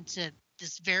goes into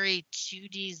this very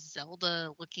 2D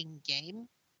Zelda-looking game.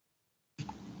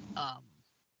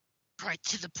 Right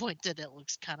to the point that it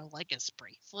looks kind of like a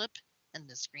spray flip in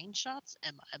the screenshots.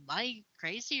 Am I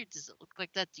crazy, or does it look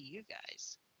like that to you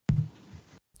guys?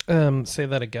 say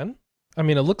that again. I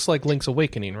mean, it looks like Link's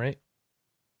Awakening, right?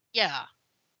 Yeah.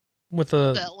 With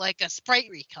like a sprite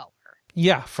recolor.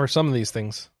 Yeah, for some of these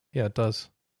things. Yeah, it does.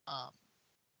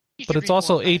 You But should it's read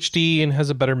also more about it. HD and has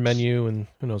a better menu and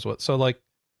who knows what. So, like,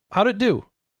 how'd it do?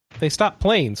 They stopped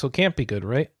playing, so it can't be good,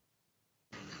 right?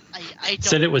 I don't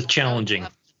Said it was know. challenging.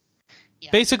 Yeah.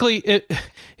 Basically,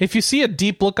 if you see a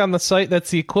deep look on the site,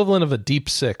 that's the equivalent of a deep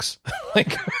 6.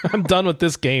 Like, I'm done with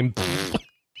this game.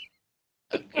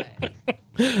 Okay.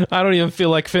 I don't even feel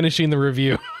like finishing the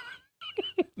review.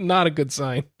 Not a good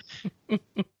sign. Well,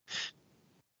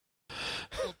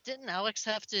 didn't Alex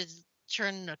have to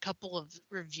turn a couple of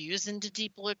reviews into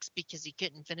deep looks because he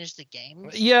couldn't finish the game?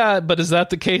 Yeah, but is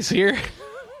that the case here?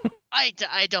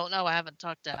 I don't know. I haven't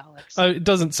talked to Alex. It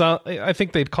doesn't sound. I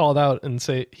think they'd call it out and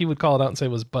say he would call it out and say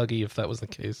it was buggy if that was the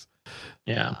case.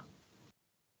 Yeah.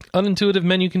 Unintuitive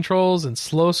menu controls and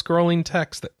slow scrolling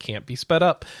text that can't be sped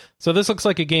up. So this looks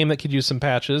like a game that could use some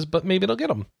patches, but maybe it'll get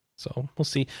them. So we'll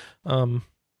see.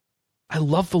 I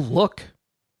love the look.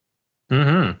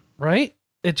 Mm-hmm. Right?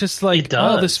 It just like, It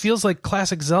does. oh, this feels like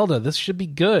classic Zelda. This should be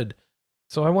good.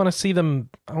 So I want to see them.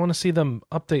 I want to see them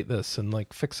update this and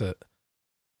like fix it.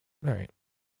 All right.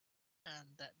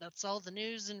 And that's all the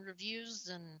news and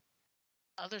reviews and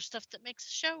other stuff that makes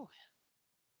the show.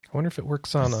 I wonder if it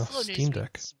works on a Slow news Steam week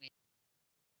Deck. this week.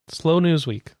 Slow news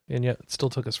week, and yet it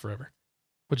still took us forever,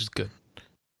 which is good.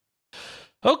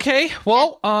 Okay,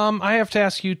 well, I have to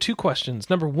ask you two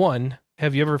questions. Number one,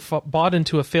 have you ever bought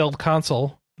into a failed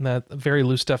console? And that very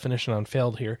loose definition on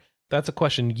failed here. That's a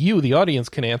question you, the audience,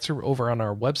 can answer over on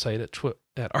our website at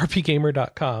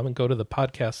rpgamer.com and go to the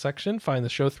podcast section, find the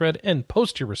show thread, and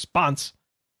post your response.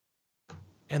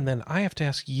 And then I have to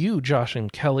ask you, Josh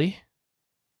and Kelly,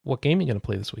 what game are you going to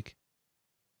play this week?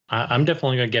 I'm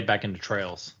definitely going to get back into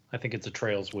Trails. I think it's a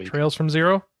Trails week. Trails from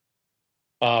Zero?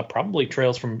 Probably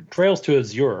Trails to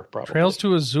Azure. Probably. Trails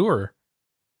to Azure.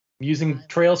 Using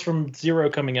Trails from Zero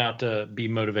coming out to be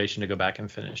motivation to go back and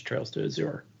finish Trails to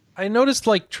Azure. I noticed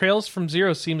like Trails from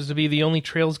Zero seems to be the only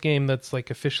Trails game that's like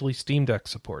officially Steam Deck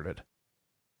supported.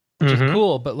 Which is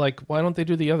cool, but like why don't they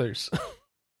do the others?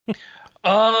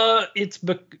 I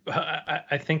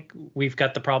think we've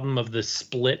got the problem of the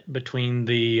split between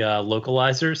the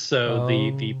localizers. So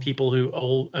the people who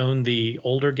own the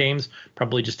older games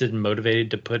probably just didn't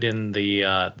motivated to put in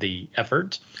the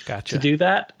effort to do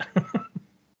that.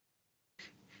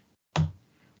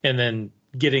 And then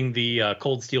getting the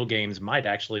Cold Steel games might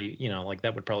actually, like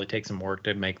that would probably take some work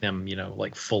to make them,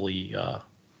 like fully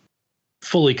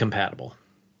compatible.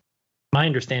 My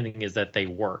understanding is that they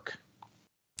work.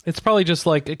 It's probably just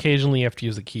like occasionally you have to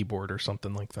use a keyboard or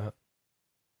something like that.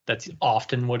 That's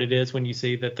often what it is when you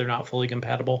see that they're not fully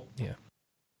compatible. Yeah.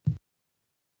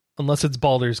 Unless it's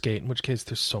Baldur's Gate, in which case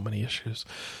there's so many issues.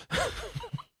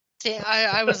 See,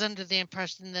 I was under the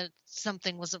impression that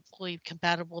something wasn't fully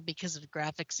compatible because of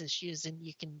graphics issues, and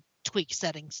you can tweak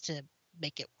settings to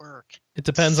make it work. It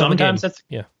depends on the game.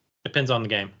 Depends on the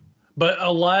game. But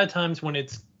a lot of times when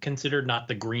it's considered not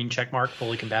the green checkmark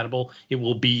fully compatible,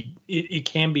 it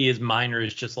can be as minor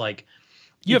as just like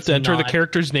you have to enter the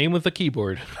character's name with the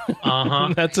keyboard.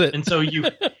 That's it. And so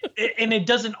and it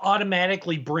doesn't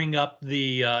automatically bring up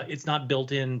the it's not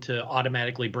built in to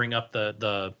automatically bring up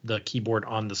the keyboard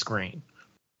on the screen.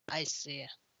 I see.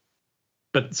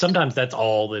 But sometimes that's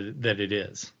all that it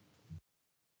is.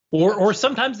 Or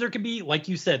sometimes there could be, like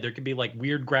you said, there could be like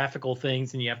weird graphical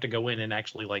things and you have to go in and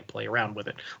actually like play around with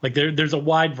it. Like there's a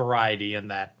wide variety in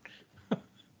that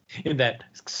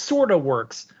sort of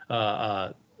works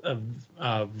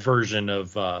version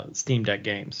of Steam Deck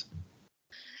games.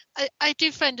 I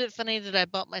do find it funny that I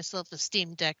bought myself a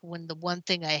Steam Deck when the one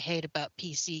thing I hate about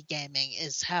PC gaming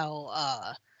is how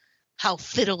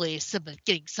fiddly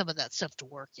getting some of that stuff to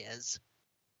work is.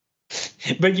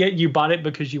 But yet you bought it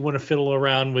because you want to fiddle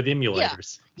around with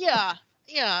emulators. Yeah.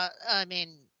 I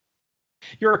mean,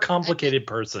 you're a complicated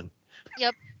person.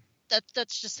 Yep,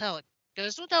 that's just how it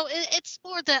goes. Well, no, it's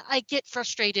more that I get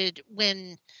frustrated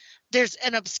when there's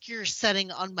an obscure setting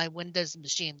on my Windows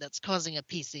machine that's causing a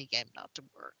PC game not to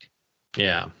work.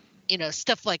 Yeah.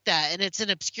 Stuff like that, and it's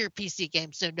an obscure PC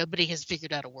game, so nobody has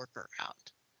figured out a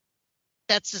workaround.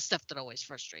 That's the stuff that always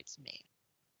frustrates me.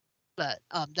 But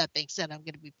that being said, I'm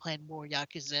going to be playing more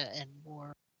Yakuza and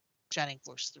more Shining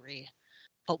Force 3.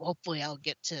 Hopefully I'll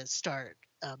get to start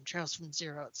Trails from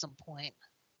Zero at some point.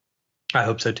 I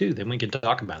hope so too. Then we can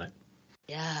talk about it.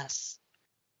 Yes,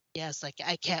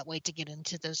 I can't wait to get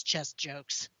into those chess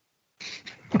jokes.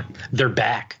 They're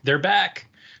back.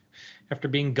 After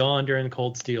being gone during the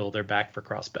Cold Steel, they're back for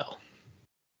Crossbell.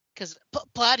 Because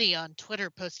Plotty on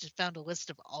Twitter found a list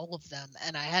of all of them,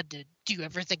 and I had to do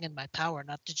everything in my power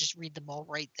not to just read them all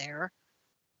right there,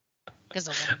 because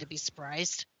I wanted to be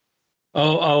surprised.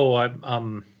 I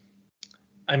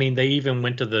mean, they even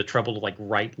went to the trouble to like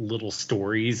write little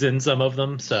stories in some of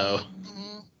them, so.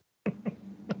 Mm-hmm.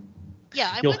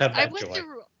 Yeah, I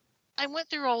went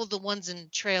through all of the ones in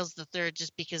Trails the Third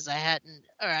just because I'd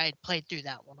played through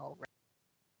that one already,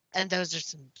 and those are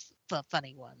some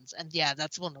funny ones, and yeah,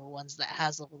 that's one of the ones that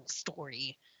has a little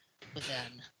story within.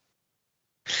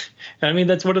 I mean,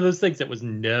 that's one of those things that was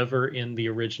never in the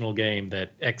original game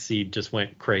that Xseed just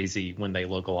went crazy when they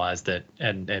localized it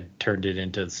and turned it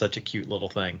into such a cute little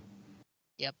thing.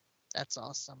 Yep, that's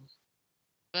awesome.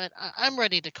 But I'm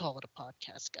ready to call it a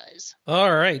podcast, guys.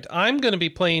 All right, I'm going to be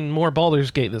playing more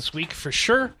Baldur's Gate this week for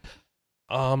sure.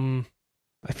 I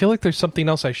feel like there's something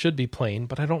else I should be playing,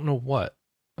 but I don't know what.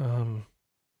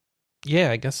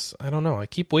 Yeah, I guess, I don't know. I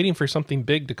keep waiting for something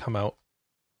big to come out,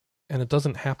 and it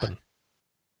doesn't happen.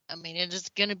 I mean, it is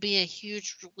going to be a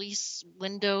huge release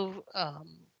window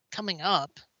coming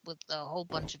up with a whole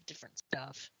bunch of different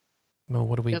stuff. No,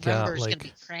 what do we got? November's going to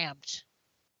be cramped.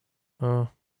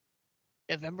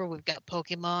 November, we've got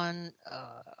Pokemon,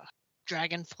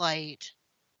 Dragonflight.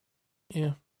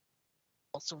 Yeah.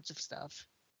 All sorts of stuff.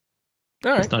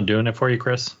 All right. It's not doing it for you,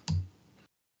 Chris?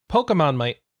 Pokemon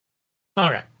might. All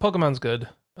right. Pokemon's good.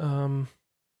 I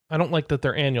don't like that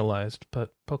they're annualized,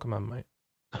 but Pokemon might.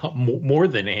 More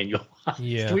than annualized.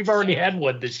 Yeah. We've already had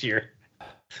one this year.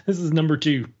 This is number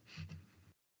 2.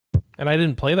 And I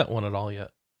didn't play that one at all yet.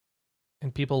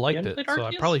 And people liked it, played so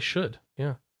I Arceus? probably should.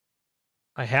 Yeah.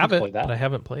 I have play it, that. but I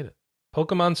haven't played it.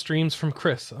 Pokemon streams from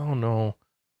Chris. Oh, no.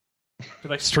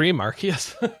 Did I stream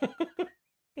Arceus?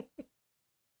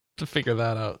 To figure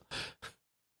that out.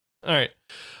 All right.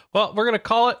 Well, we're going to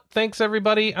call it. Thanks,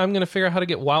 everybody. I'm going to figure out how to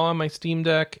get WoW on my Steam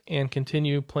Deck and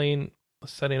continue playing,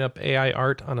 setting up AI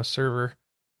art on a server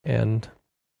and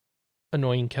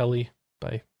annoying Kelly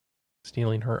by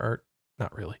stealing her art.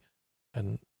 Not really.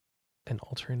 And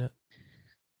altering it.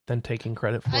 Then taking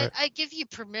credit for it. I give you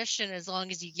permission as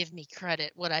long as you give me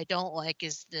credit. What I don't like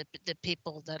is the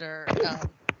people that are.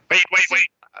 Wait.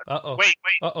 Uh-oh. Wait.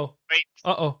 Uh-oh. Wait.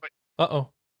 Uh-oh. Wait. Uh-oh.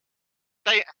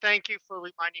 Thank you for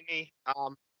reminding me.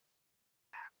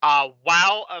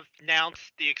 WoW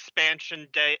announced the expansion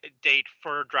date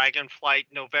for Dragonflight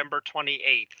November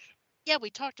 28th. Yeah, we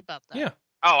talked about that. Yeah.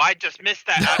 Oh, I just missed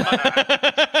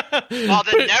that. Well,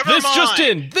 then never this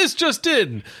mind. This just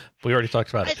in. We already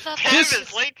talked about I it. thought Tim that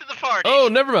is late to the party. Oh,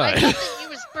 never I mind. thought that he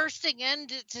was bursting in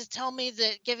to tell me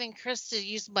that giving Chris to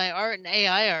use my art and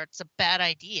AI art's a bad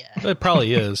idea. It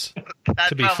probably is. That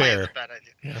to be probably is fair. a bad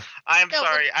idea. Yeah. I'm No,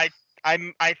 sorry.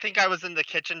 I think I was in the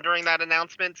kitchen during that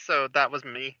announcement, so that was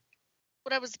me.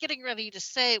 What I was getting ready to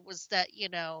say was that,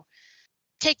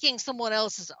 taking someone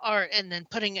else's art and then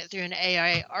putting it through an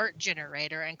AI art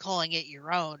generator and calling it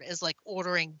your own is like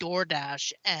ordering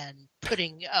DoorDash and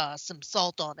putting some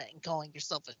salt on it and calling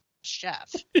yourself a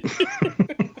chef.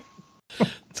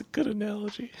 It's a good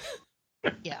analogy.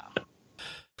 Yeah.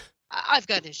 I've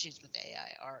got issues with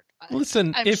AI art.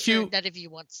 Listen, I'm if sure you, none of you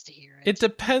wants to hear it. it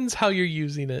depends how you're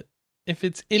using it. If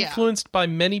it's influenced by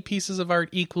many pieces of art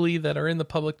equally that are in the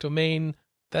public domain,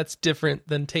 that's different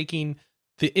than taking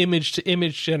the image to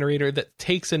image generator that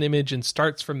takes an image and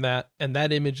starts from that, and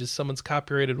that image is someone's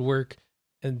copyrighted work,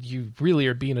 and you really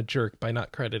are being a jerk by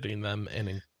not crediting them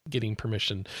and getting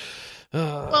permission.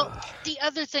 Well, the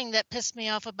other thing that pissed me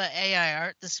off about AI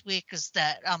art this week is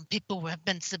that people have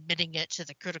been submitting it to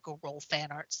the Critical Role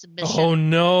fan art submission. Oh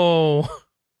no.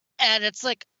 And it's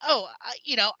like,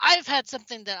 I've had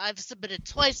something that I've submitted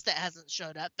twice that hasn't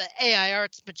showed up, but AI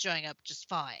art's been showing up just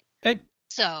fine. Hey,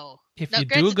 So if now, you do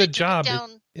granted, a they good took it job,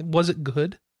 down- was it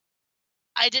good?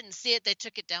 I didn't see it. They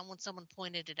took it down when someone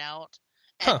pointed it out,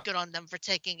 and Huh. good on them for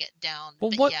taking it down. Well,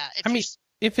 but what- yeah, I mean,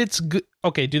 if it's good,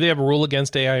 okay, do they have a rule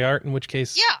against AI art, in which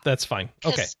case, Yeah. that's fine.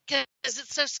 Okay. because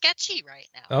it's so sketchy right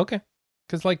now. Okay.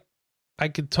 Because, I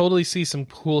could totally see some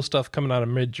cool stuff coming out of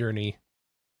Midjourney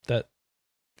that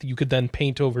you could then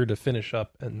paint over to finish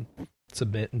up and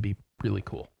submit and be really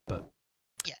cool. But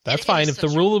Yeah, that's it fine. is If the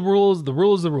such rule is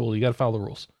the rule. You got to follow the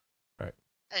rules.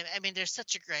 I mean, there's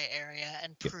such a gray area,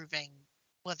 and proving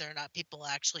whether or not people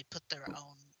actually put their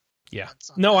own. Yeah. thoughts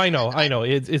on No, that. I know.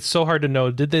 It's so hard to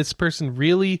know. Did this person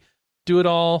really do it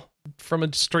all from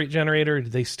a straight generator? Or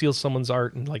did they steal someone's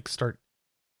art and start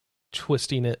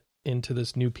twisting it into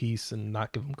this new piece and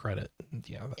not give them credit?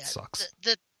 Yeah, that sucks.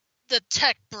 The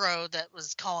tech bro that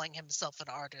was calling himself an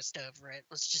artist over it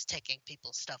was just taking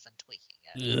people's stuff and tweaking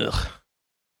it. Ugh.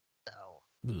 So,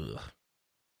 Ugh.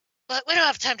 but we don't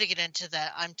have time to get into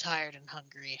that. I'm tired and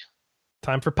hungry.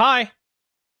 Time for pie.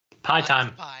 Pie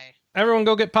time. Pie. Everyone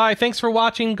go get pie. Thanks for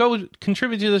watching. Go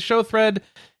contribute to the show thread,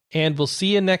 and we'll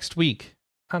see you next week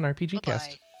on RPG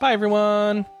Cast. Bye-bye. Bye,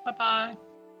 everyone. Bye bye.